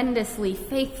tremendously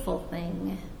faithful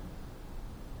thing.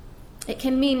 It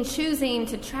can mean choosing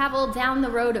to travel down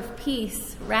the road of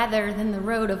peace rather than the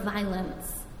road of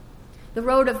violence, the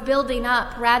road of building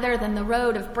up rather than the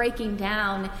road of breaking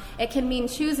down. It can mean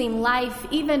choosing life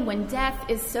even when death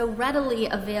is so readily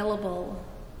available,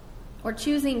 or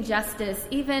choosing justice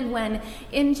even when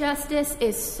injustice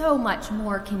is so much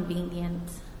more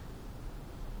convenient.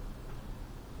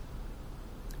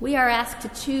 We are asked to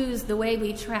choose the way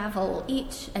we travel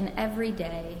each and every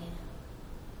day.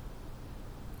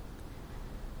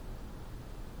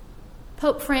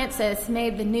 Pope Francis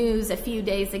made the news a few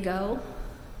days ago,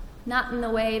 not in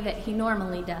the way that he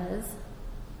normally does.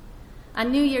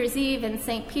 On New Year's Eve in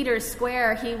St. Peter's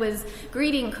Square, he was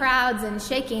greeting crowds and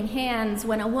shaking hands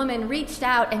when a woman reached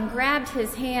out and grabbed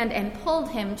his hand and pulled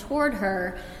him toward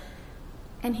her,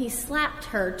 and he slapped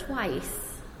her twice.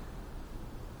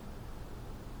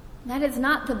 That is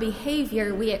not the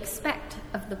behavior we expect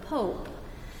of the Pope.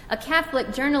 A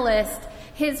Catholic journalist,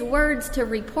 his words to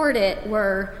report it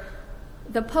were,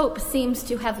 "The Pope seems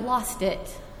to have lost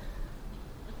it."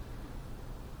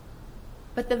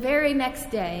 But the very next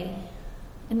day,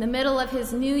 in the middle of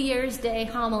his New Year's Day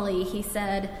homily, he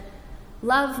said,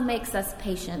 "Love makes us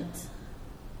patient.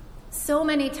 So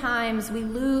many times we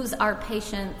lose our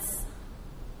patience.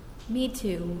 Me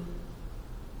too.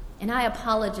 And I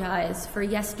apologize for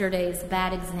yesterday's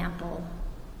bad example."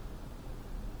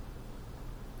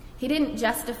 He didn't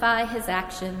justify his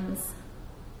actions.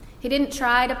 He didn't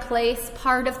try to place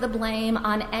part of the blame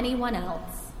on anyone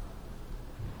else.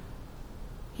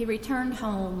 He returned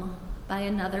home by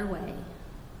another way.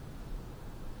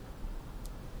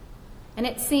 And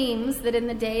it seems that in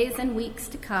the days and weeks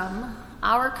to come,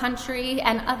 our country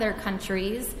and other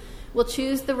countries will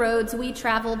choose the roads we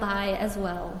travel by as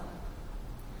well.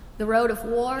 The road of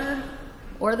war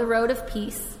or the road of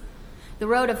peace, the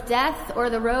road of death or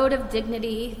the road of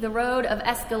dignity, the road of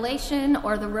escalation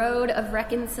or the road of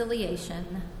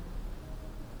reconciliation.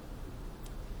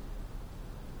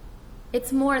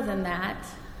 It's more than that.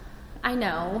 I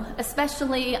know,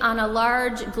 especially on a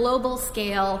large global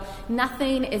scale,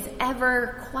 nothing is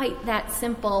ever quite that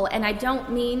simple, and I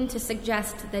don't mean to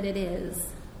suggest that it is.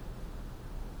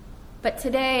 But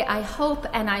today I hope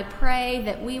and I pray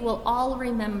that we will all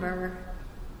remember,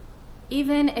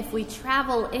 even if we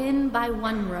travel in by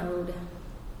one road,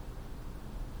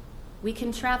 we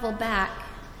can travel back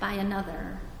by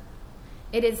another.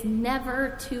 It is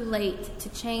never too late to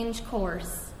change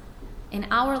course in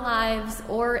our lives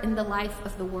or in the life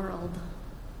of the world.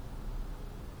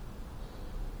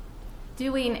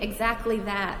 Doing exactly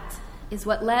that is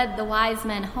what led the wise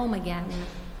men home again,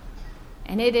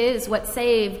 and it is what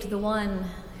saved the one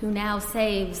who now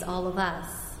saves all of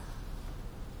us.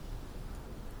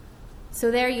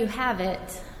 So there you have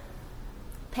it.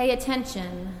 Pay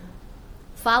attention,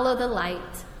 follow the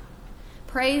light,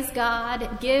 praise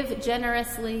God, give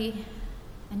generously,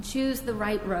 and choose the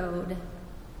right road.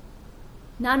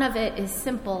 None of it is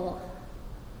simple,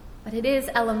 but it is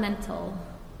elemental.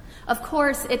 Of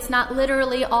course, it's not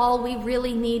literally all we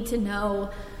really need to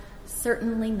know,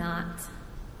 certainly not.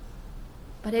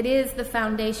 But it is the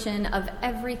foundation of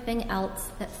everything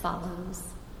else that follows.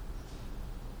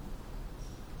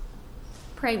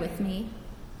 Pray with me.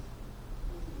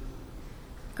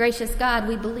 Gracious God,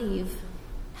 we believe.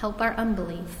 Help our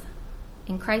unbelief.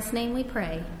 In Christ's name we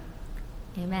pray.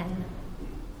 Amen.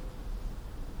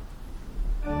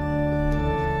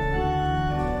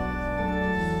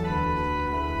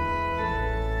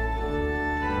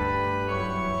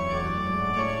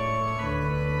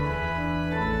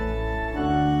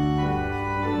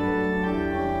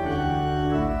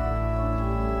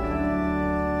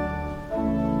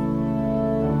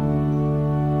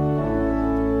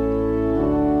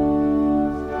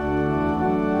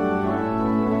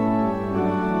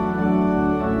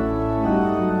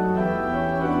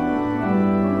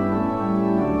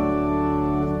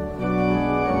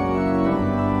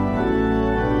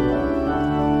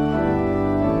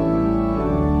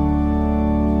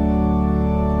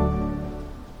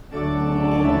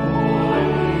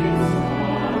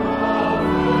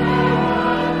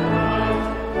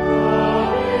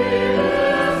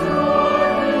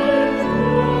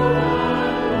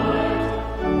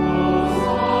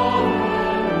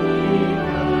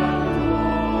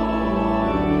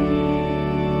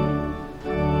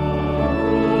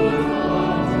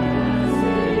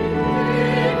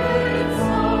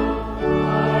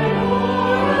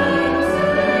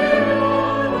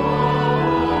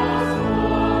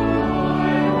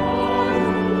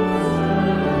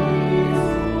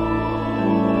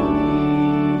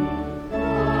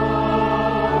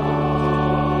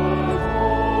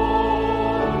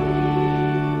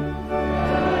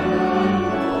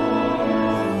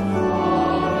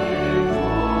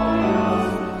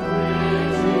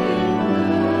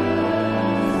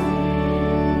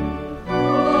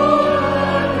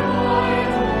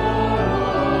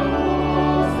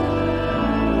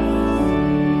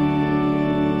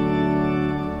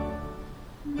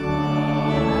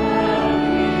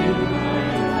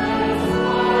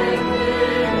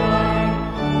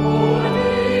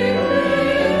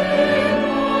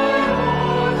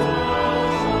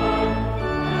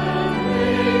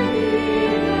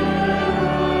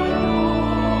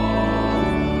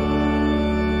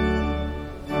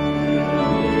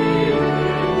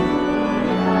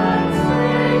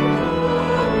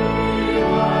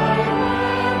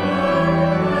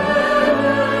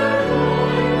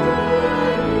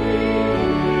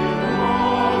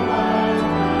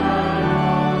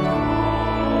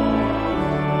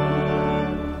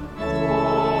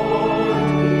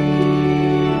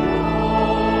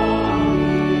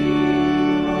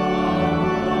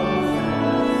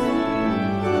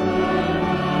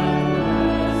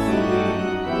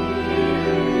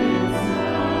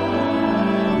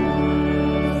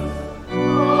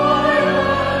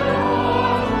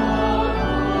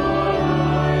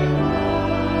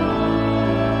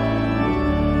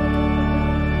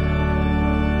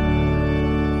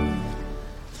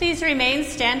 Please remain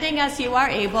standing as you are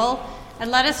able, and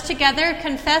let us together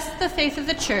confess the faith of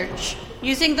the Church,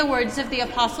 using the words of the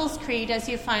Apostles' Creed as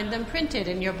you find them printed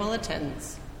in your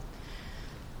bulletins.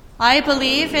 I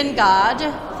believe in God,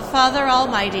 the Father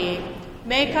Almighty,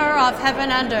 maker of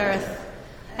heaven and earth,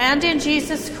 and in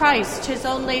Jesus Christ, his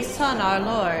only Son, our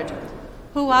Lord,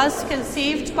 who was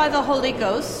conceived by the Holy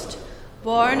Ghost,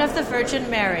 born of the Virgin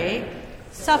Mary,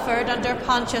 suffered under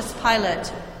Pontius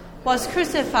Pilate, was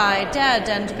crucified, dead,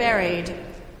 and buried.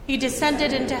 He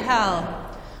descended into hell.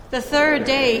 The third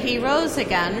day he rose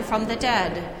again from the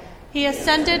dead. He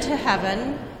ascended to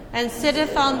heaven and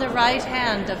sitteth on the right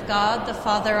hand of God the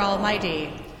Father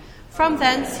Almighty. From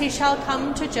thence he shall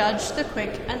come to judge the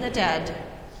quick and the dead.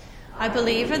 I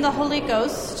believe in the Holy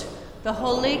Ghost, the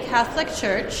holy Catholic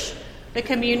Church, the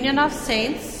communion of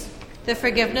saints, the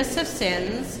forgiveness of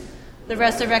sins, the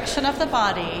resurrection of the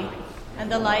body,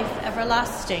 and the life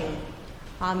everlasting.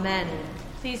 Amen.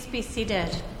 Please be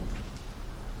seated.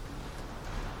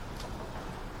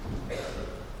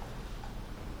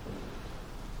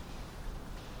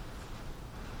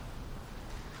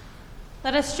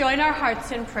 Let us join our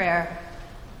hearts in prayer.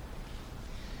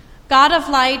 God of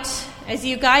light, as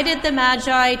you guided the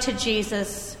Magi to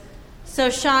Jesus, so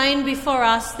shine before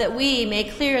us that we may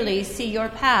clearly see your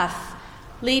path,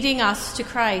 leading us to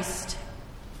Christ.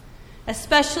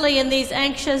 Especially in these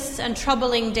anxious and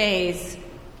troubling days,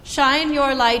 shine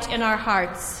your light in our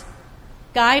hearts.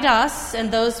 Guide us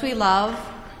and those we love,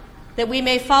 that we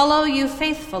may follow you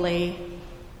faithfully.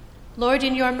 Lord,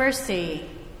 in your mercy,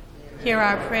 hear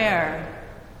our prayer.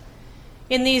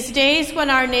 In these days when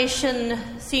our nation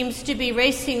seems to be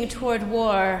racing toward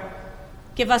war,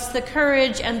 give us the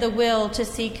courage and the will to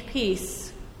seek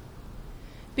peace.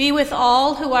 Be with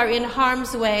all who are in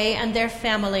harm's way and their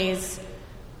families,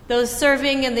 those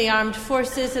serving in the armed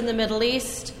forces in the Middle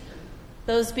East,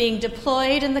 those being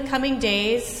deployed in the coming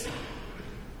days,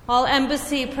 all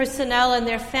embassy personnel and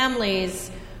their families,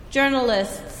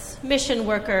 journalists, mission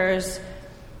workers,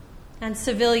 and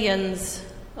civilians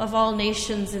of all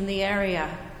nations in the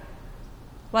area.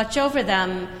 Watch over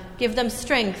them, give them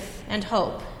strength and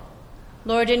hope.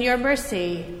 Lord, in your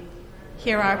mercy,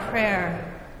 hear our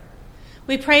prayer.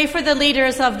 We pray for the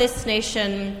leaders of this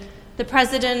nation, the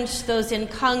President, those in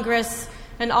Congress,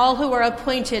 and all who are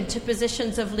appointed to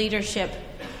positions of leadership.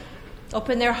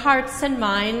 Open their hearts and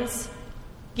minds,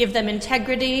 give them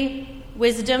integrity,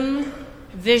 wisdom,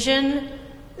 vision,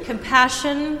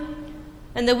 compassion,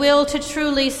 and the will to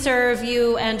truly serve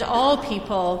you and all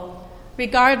people,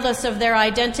 regardless of their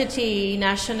identity,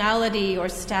 nationality, or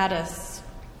status.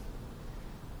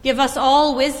 Give us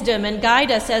all wisdom and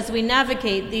guide us as we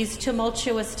navigate these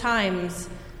tumultuous times.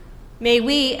 May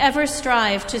we ever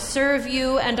strive to serve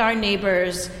you and our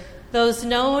neighbors, those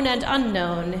known and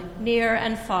unknown, near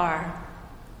and far.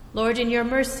 Lord, in your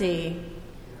mercy,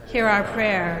 hear our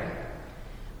prayer.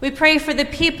 We pray for the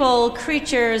people,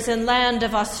 creatures, and land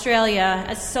of Australia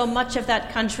as so much of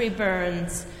that country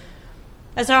burns.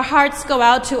 As our hearts go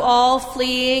out to all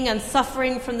fleeing and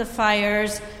suffering from the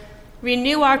fires,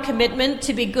 renew our commitment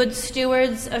to be good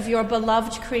stewards of your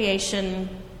beloved creation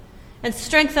and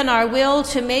strengthen our will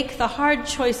to make the hard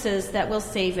choices that will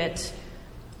save it.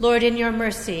 Lord, in your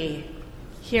mercy,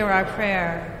 hear our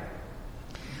prayer.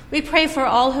 We pray for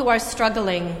all who are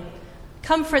struggling.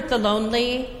 Comfort the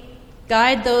lonely.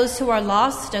 Guide those who are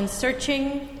lost and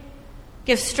searching.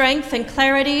 Give strength and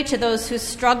clarity to those who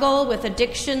struggle with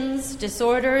addictions,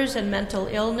 disorders, and mental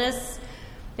illness.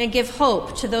 And give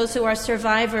hope to those who are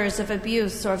survivors of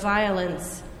abuse or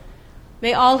violence.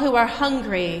 May all who are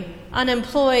hungry,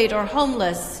 unemployed, or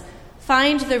homeless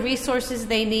find the resources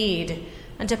they need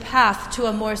and a path to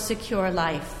a more secure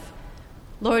life.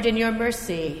 Lord, in your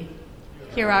mercy,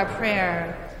 hear our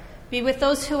prayer. Be with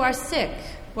those who are sick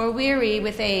or weary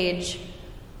with age,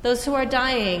 those who are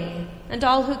dying, and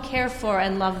all who care for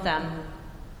and love them.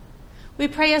 We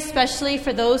pray especially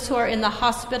for those who are in the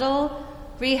hospital,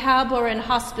 rehab, or in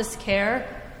hospice care,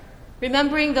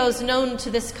 remembering those known to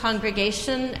this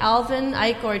congregation: Alvin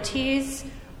Ike Ortiz,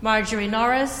 Marjorie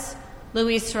Norris,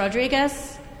 Luis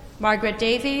Rodriguez, Margaret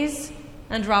Davies,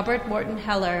 and Robert Morton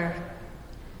Heller.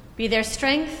 Be their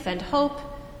strength and hope,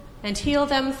 and heal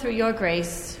them through your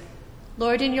grace.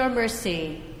 Lord, in your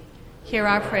mercy, hear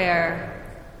our prayer.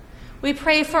 We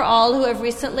pray for all who have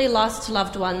recently lost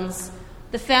loved ones,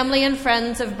 the family and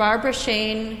friends of Barbara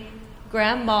Shane,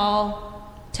 Graham Mall,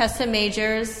 Tessa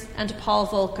Majors, and Paul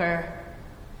Volker.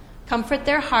 Comfort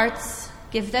their hearts,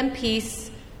 give them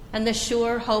peace, and the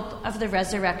sure hope of the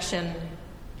resurrection.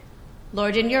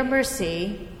 Lord, in your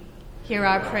mercy, hear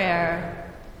our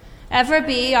prayer. Ever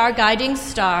be our guiding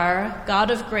star,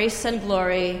 God of grace and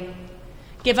glory.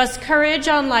 Give us courage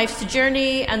on life's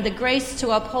journey and the grace to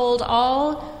uphold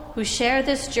all who share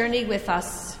this journey with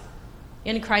us.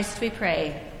 In Christ we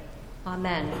pray.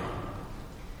 Amen.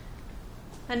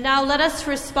 And now let us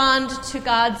respond to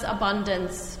God's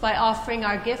abundance by offering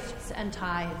our gifts and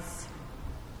tithes.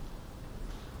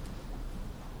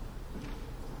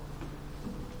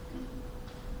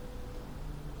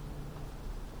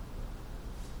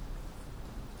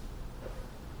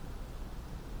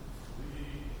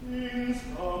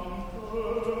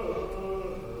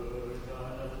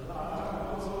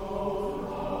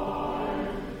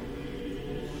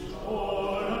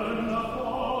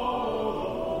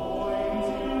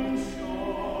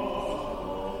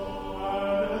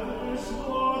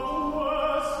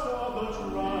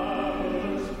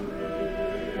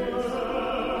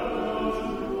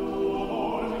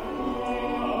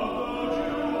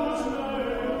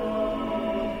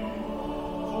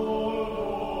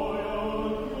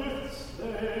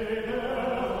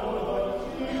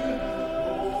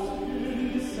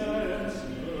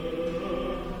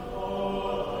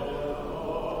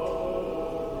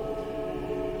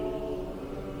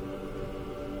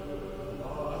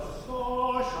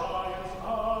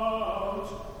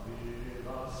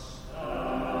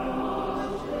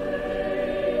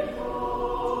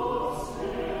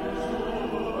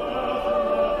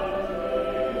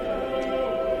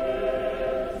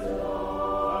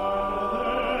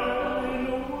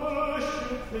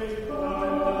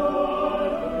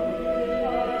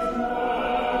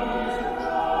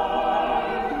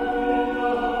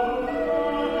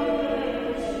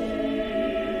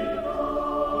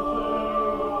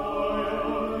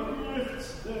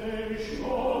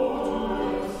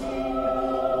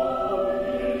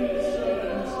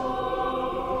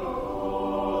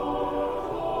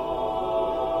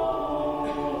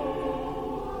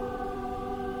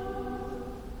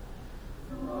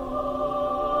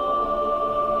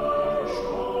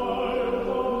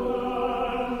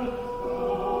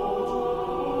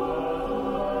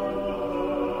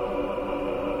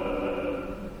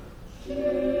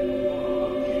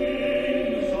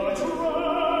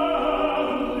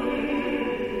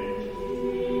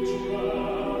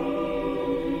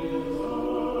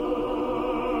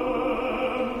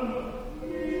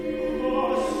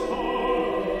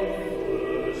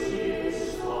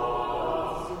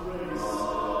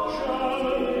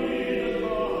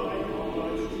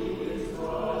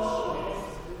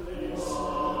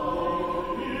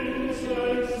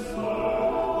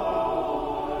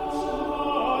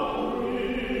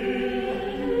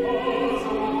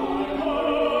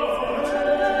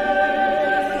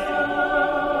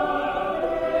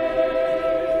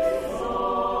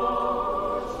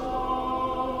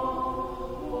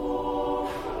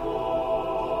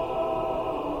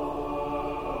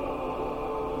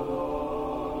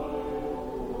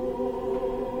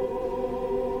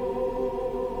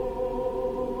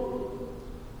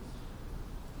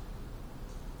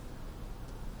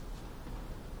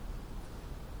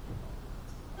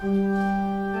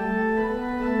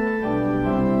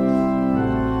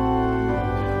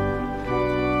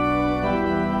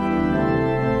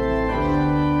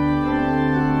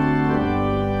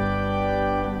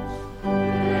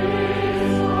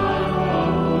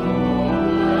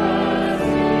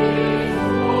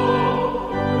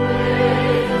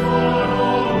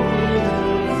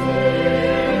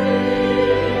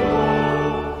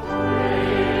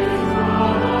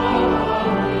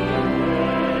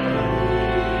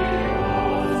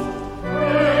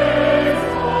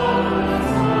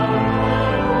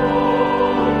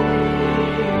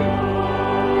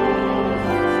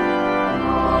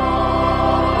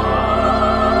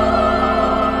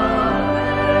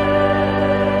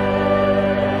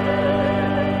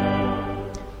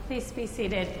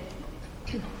 Seated.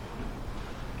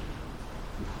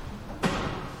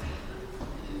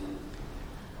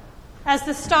 As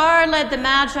the star led the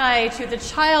Magi to the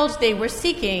child they were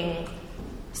seeking,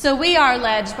 so we are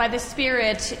led by the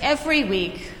Spirit every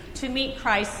week to meet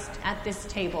Christ at this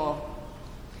table.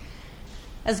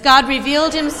 As God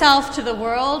revealed himself to the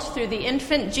world through the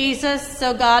infant Jesus,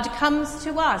 so God comes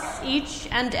to us each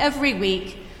and every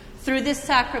week through this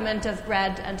sacrament of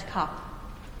bread and cup.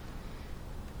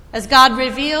 As God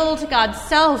revealed God's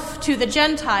self to the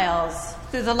Gentiles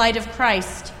through the light of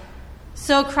Christ,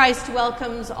 so Christ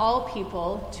welcomes all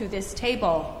people to this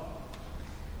table.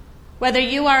 Whether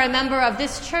you are a member of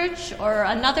this church or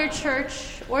another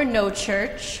church or no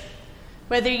church,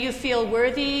 whether you feel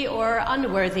worthy or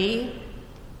unworthy,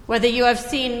 whether you have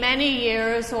seen many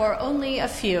years or only a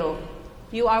few,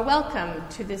 you are welcome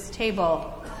to this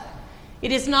table.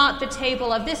 It is not the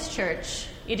table of this church,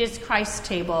 it is Christ's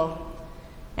table.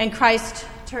 And Christ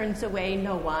turns away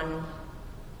no one.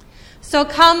 So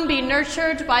come, be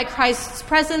nurtured by Christ's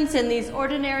presence in these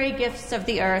ordinary gifts of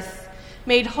the earth,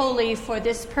 made holy for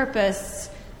this purpose,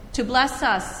 to bless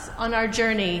us on our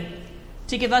journey,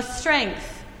 to give us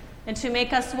strength, and to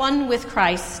make us one with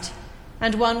Christ,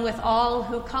 and one with all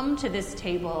who come to this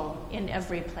table in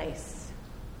every place.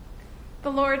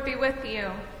 The Lord be with you.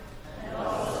 And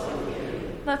also with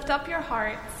you. Lift up your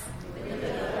hearts.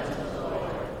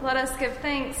 Let us give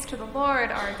thanks to the Lord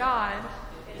our God.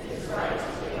 It is right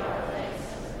to give our thanks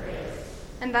and praise.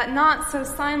 In that not so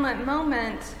silent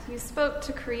moment, you spoke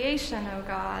to creation, O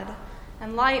God,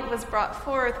 and light was brought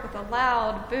forth with a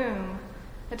loud boom.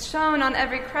 It shone on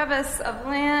every crevice of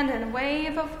land and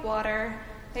wave of water.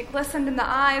 It glistened in the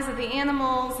eyes of the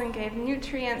animals and gave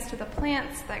nutrients to the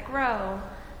plants that grow.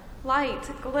 Light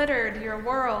glittered your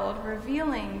world,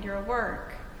 revealing your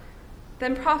work.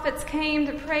 Then prophets came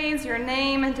to praise your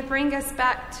name and to bring us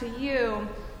back to you.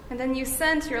 And then you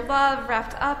sent your love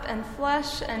wrapped up in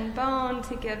flesh and bone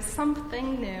to give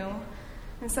something new.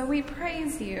 And so we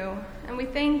praise you, and we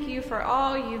thank you for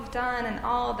all you've done and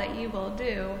all that you will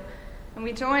do. And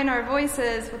we join our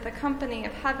voices with the company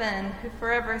of heaven, who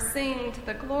forever sing to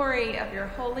the glory of your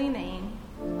holy name.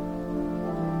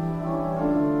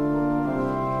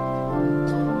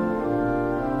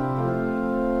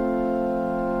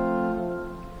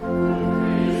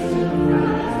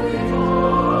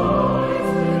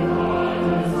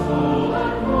 Praise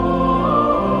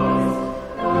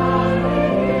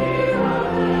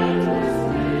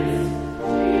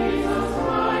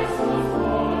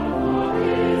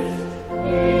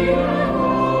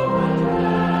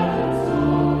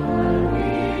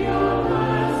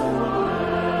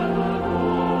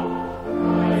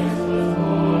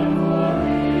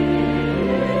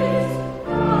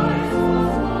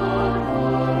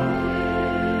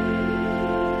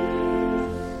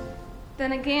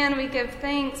again, we give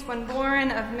thanks when,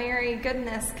 born of Mary,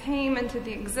 goodness came into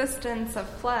the existence of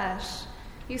flesh.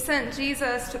 You sent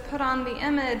Jesus to put on the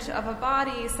image of a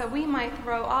body so we might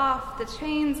throw off the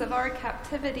chains of our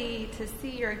captivity to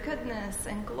see your goodness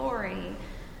and glory.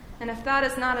 And if that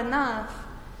is not enough,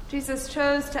 Jesus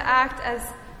chose to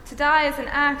die as an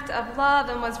act of love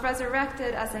and was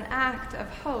resurrected as an act of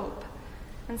hope.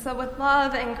 And so with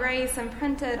love and grace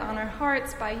imprinted on our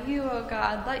hearts by you, O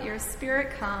God, let your Spirit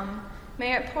come.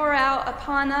 May it pour out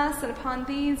upon us and upon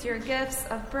these your gifts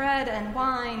of bread and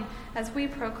wine as we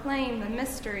proclaim the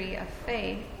mystery of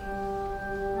faith.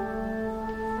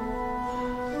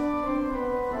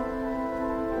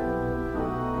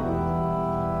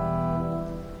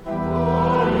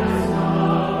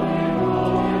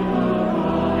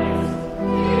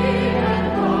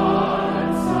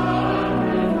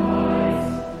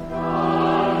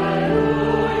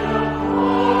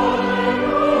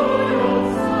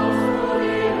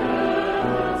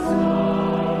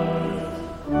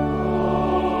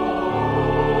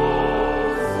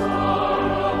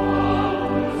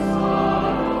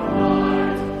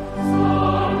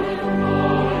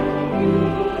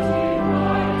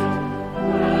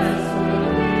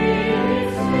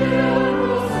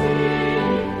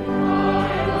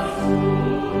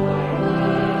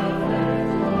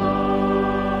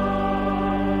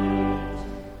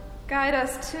 Guide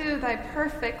us to thy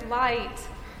perfect light,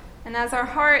 and as our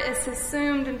heart is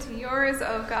assumed into yours,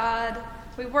 O God,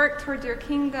 we work toward your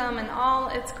kingdom and all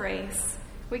its grace.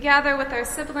 We gather with our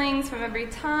siblings from every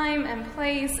time and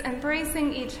place,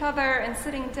 embracing each other and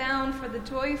sitting down for the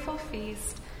joyful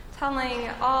feast, telling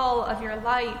all of your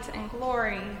light and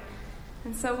glory.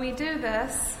 And so we do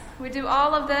this. We do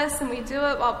all of this, and we do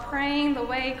it while praying the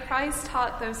way Christ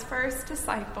taught those first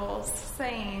disciples,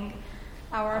 saying,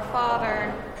 Our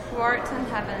Father, who art in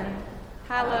heaven,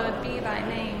 hallowed be thy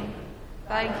name.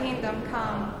 Thy kingdom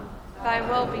come, thy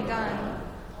will be done,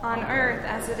 on earth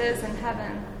as it is in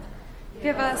heaven.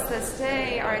 Give us this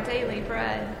day our daily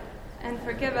bread, and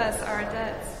forgive us our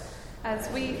debts, as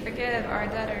we forgive our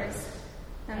debtors.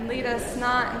 And lead us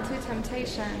not into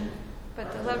temptation,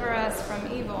 but deliver us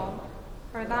from evil.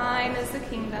 For thine is the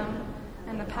kingdom,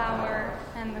 and the power,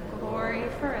 and the glory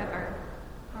forever.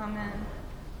 Amen.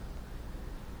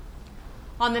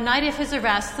 On the night of his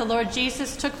arrest, the Lord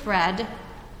Jesus took bread.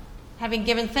 Having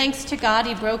given thanks to God,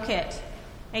 he broke it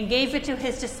and gave it to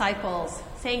his disciples,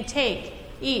 saying, Take,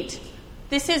 eat.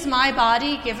 This is my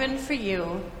body given for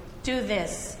you. Do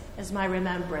this as my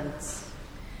remembrance.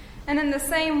 And in the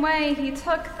same way, he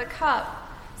took the cup,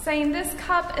 saying, This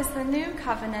cup is the new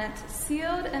covenant,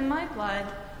 sealed in my blood,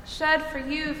 shed for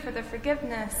you for the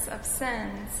forgiveness of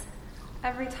sins.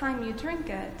 Every time you drink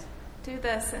it, do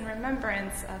this in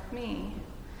remembrance of me.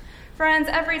 Friends,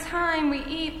 every time we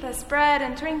eat this bread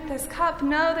and drink this cup,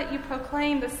 know that you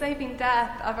proclaim the saving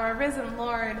death of our risen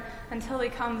Lord until he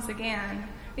comes again.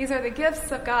 These are the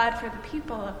gifts of God for the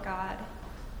people of God.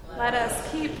 Let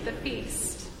us keep the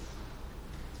feast.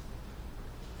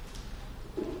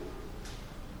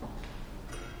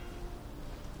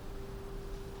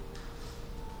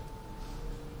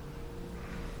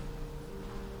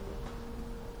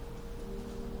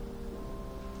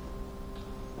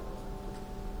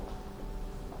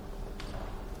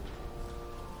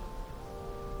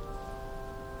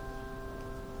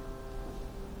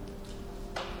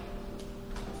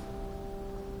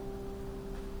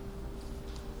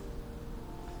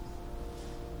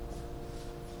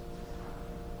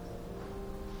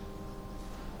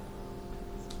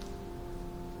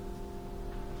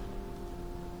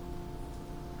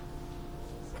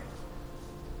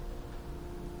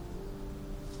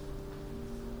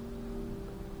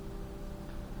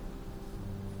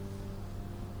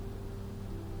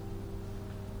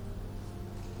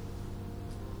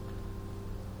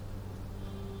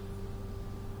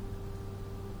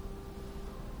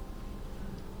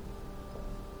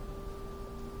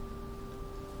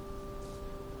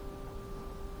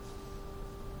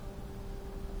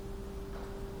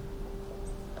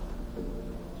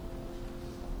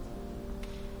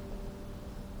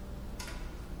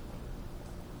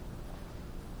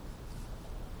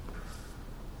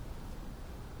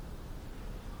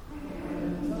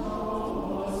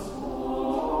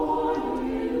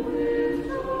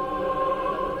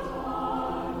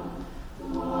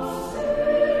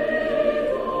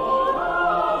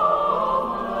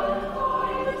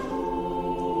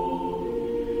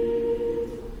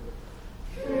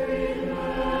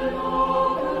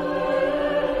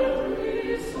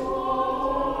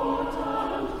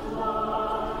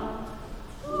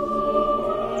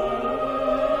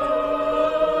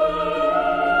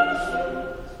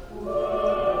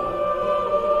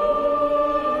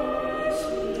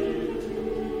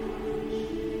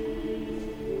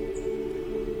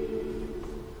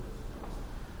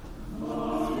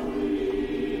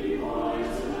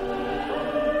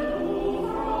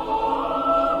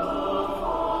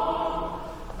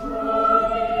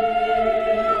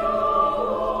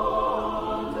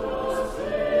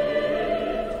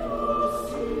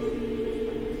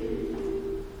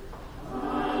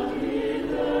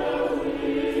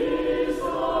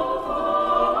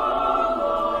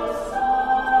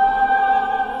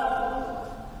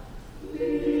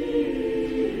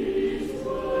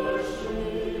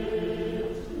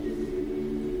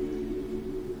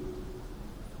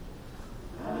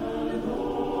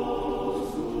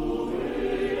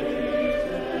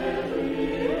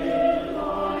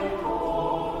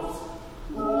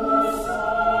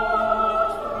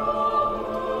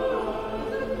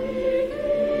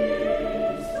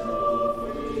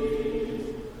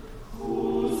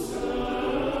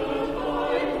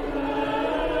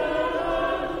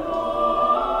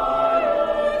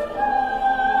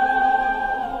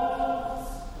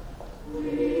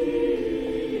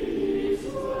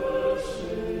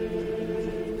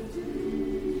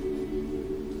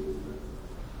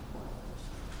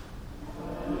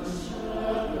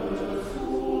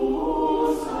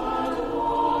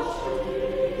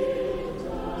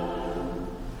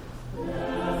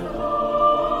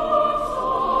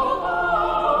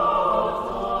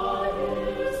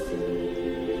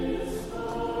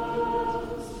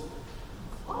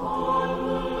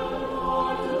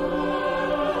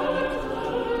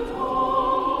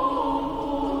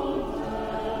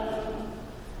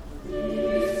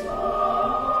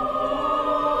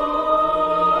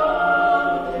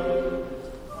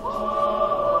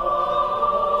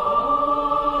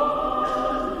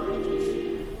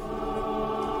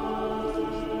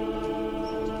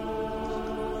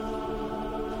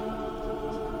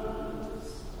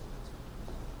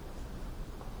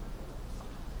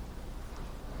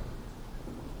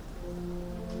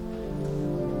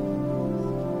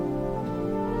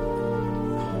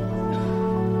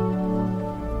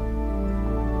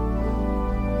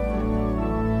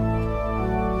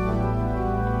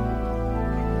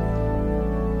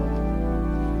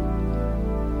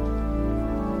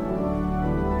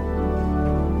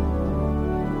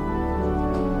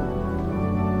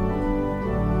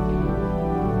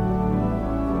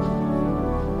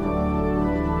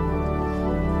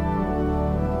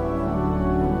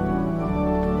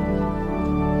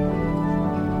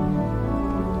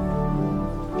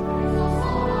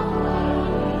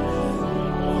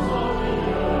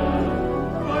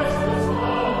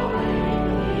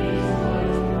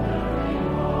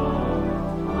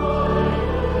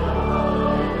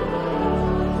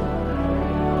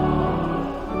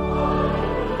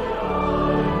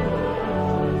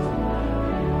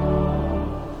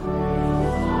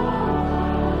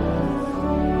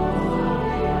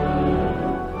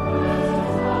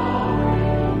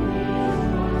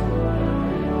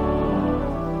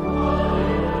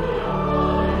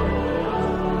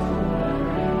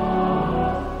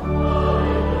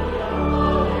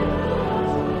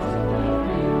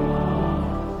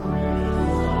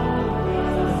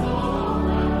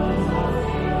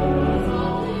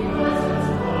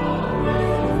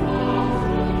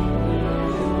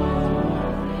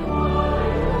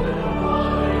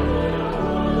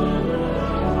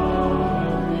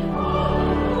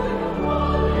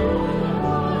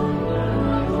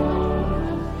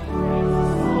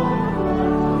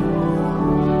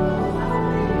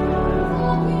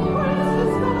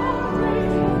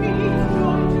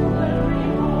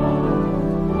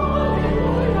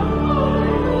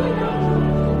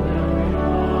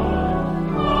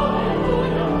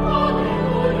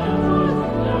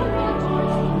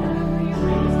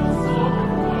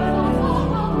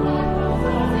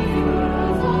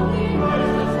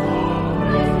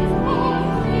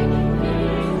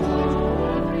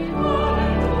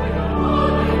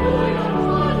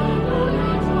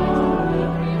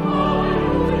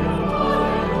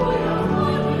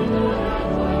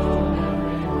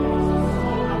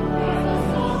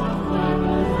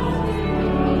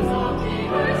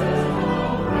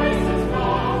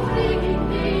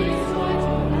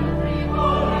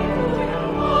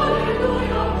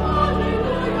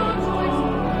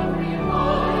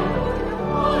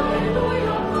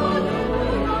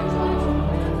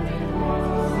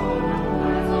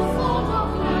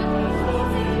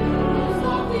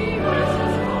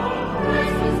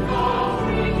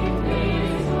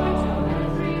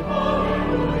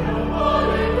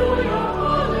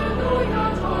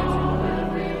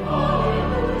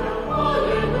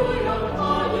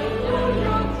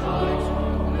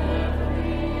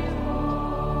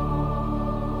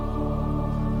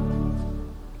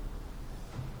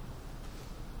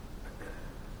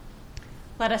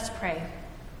 Let us pray.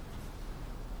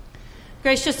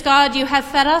 Gracious God, you have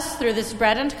fed us through this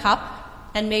bread and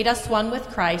cup and made us one with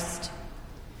Christ.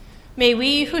 May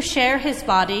we who share his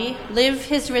body live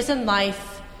his risen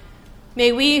life.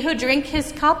 May we who drink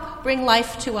his cup bring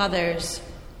life to others.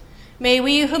 May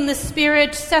we whom the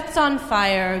Spirit sets on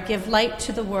fire give light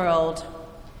to the world.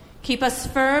 Keep us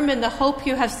firm in the hope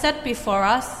you have set before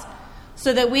us,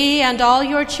 so that we and all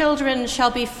your children shall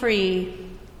be free,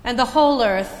 and the whole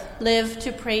earth live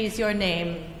to praise your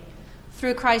name.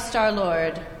 Through Christ our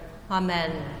Lord.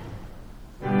 Amen.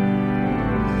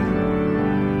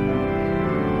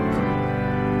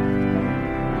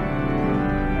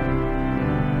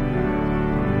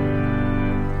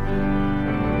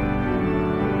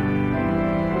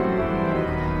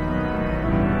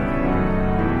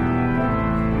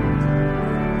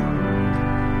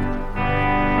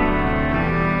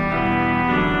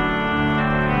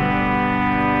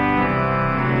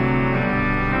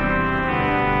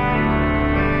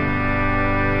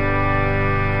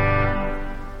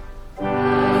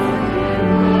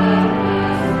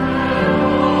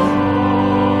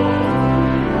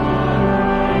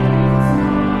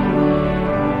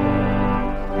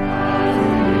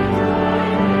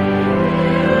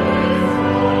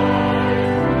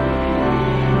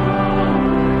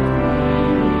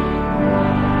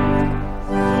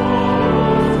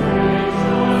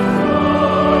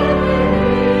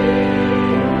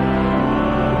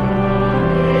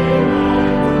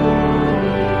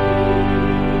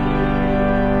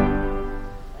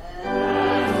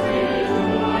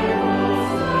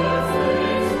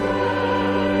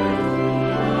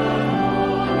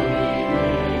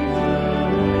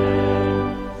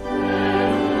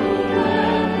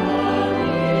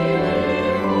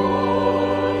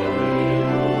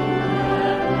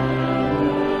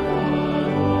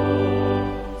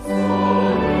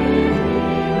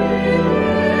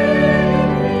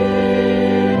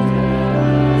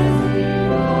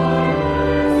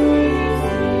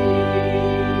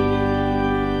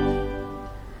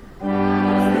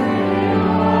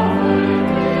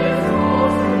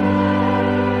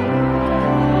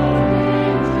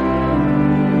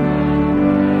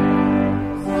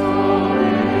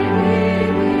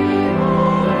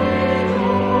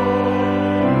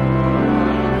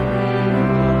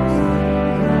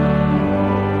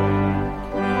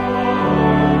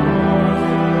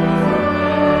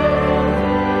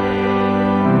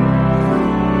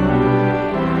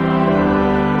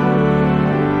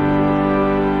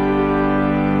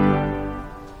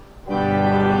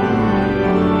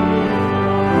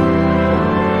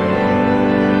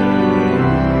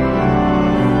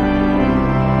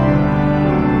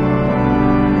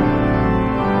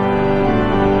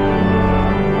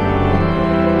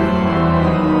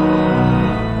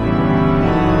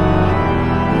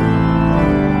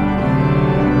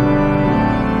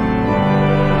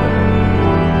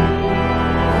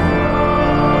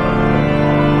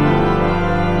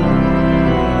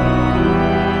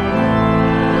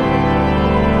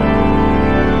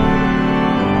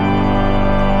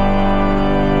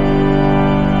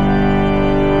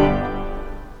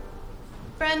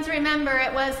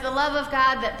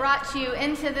 God that brought you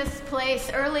into this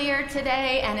place earlier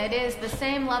today, and it is the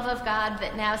same love of God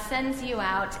that now sends you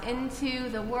out into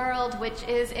the world which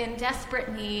is in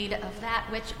desperate need of that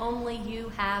which only you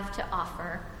have to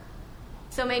offer.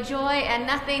 So may joy and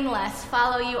nothing less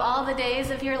follow you all the days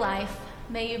of your life.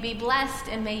 May you be blessed,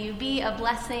 and may you be a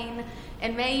blessing,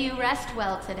 and may you rest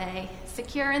well today,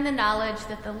 secure in the knowledge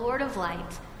that the Lord of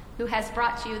light, who has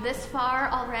brought you this far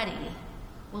already,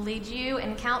 will lead you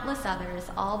and countless others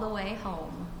all the way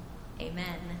home.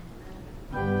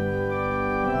 Amen.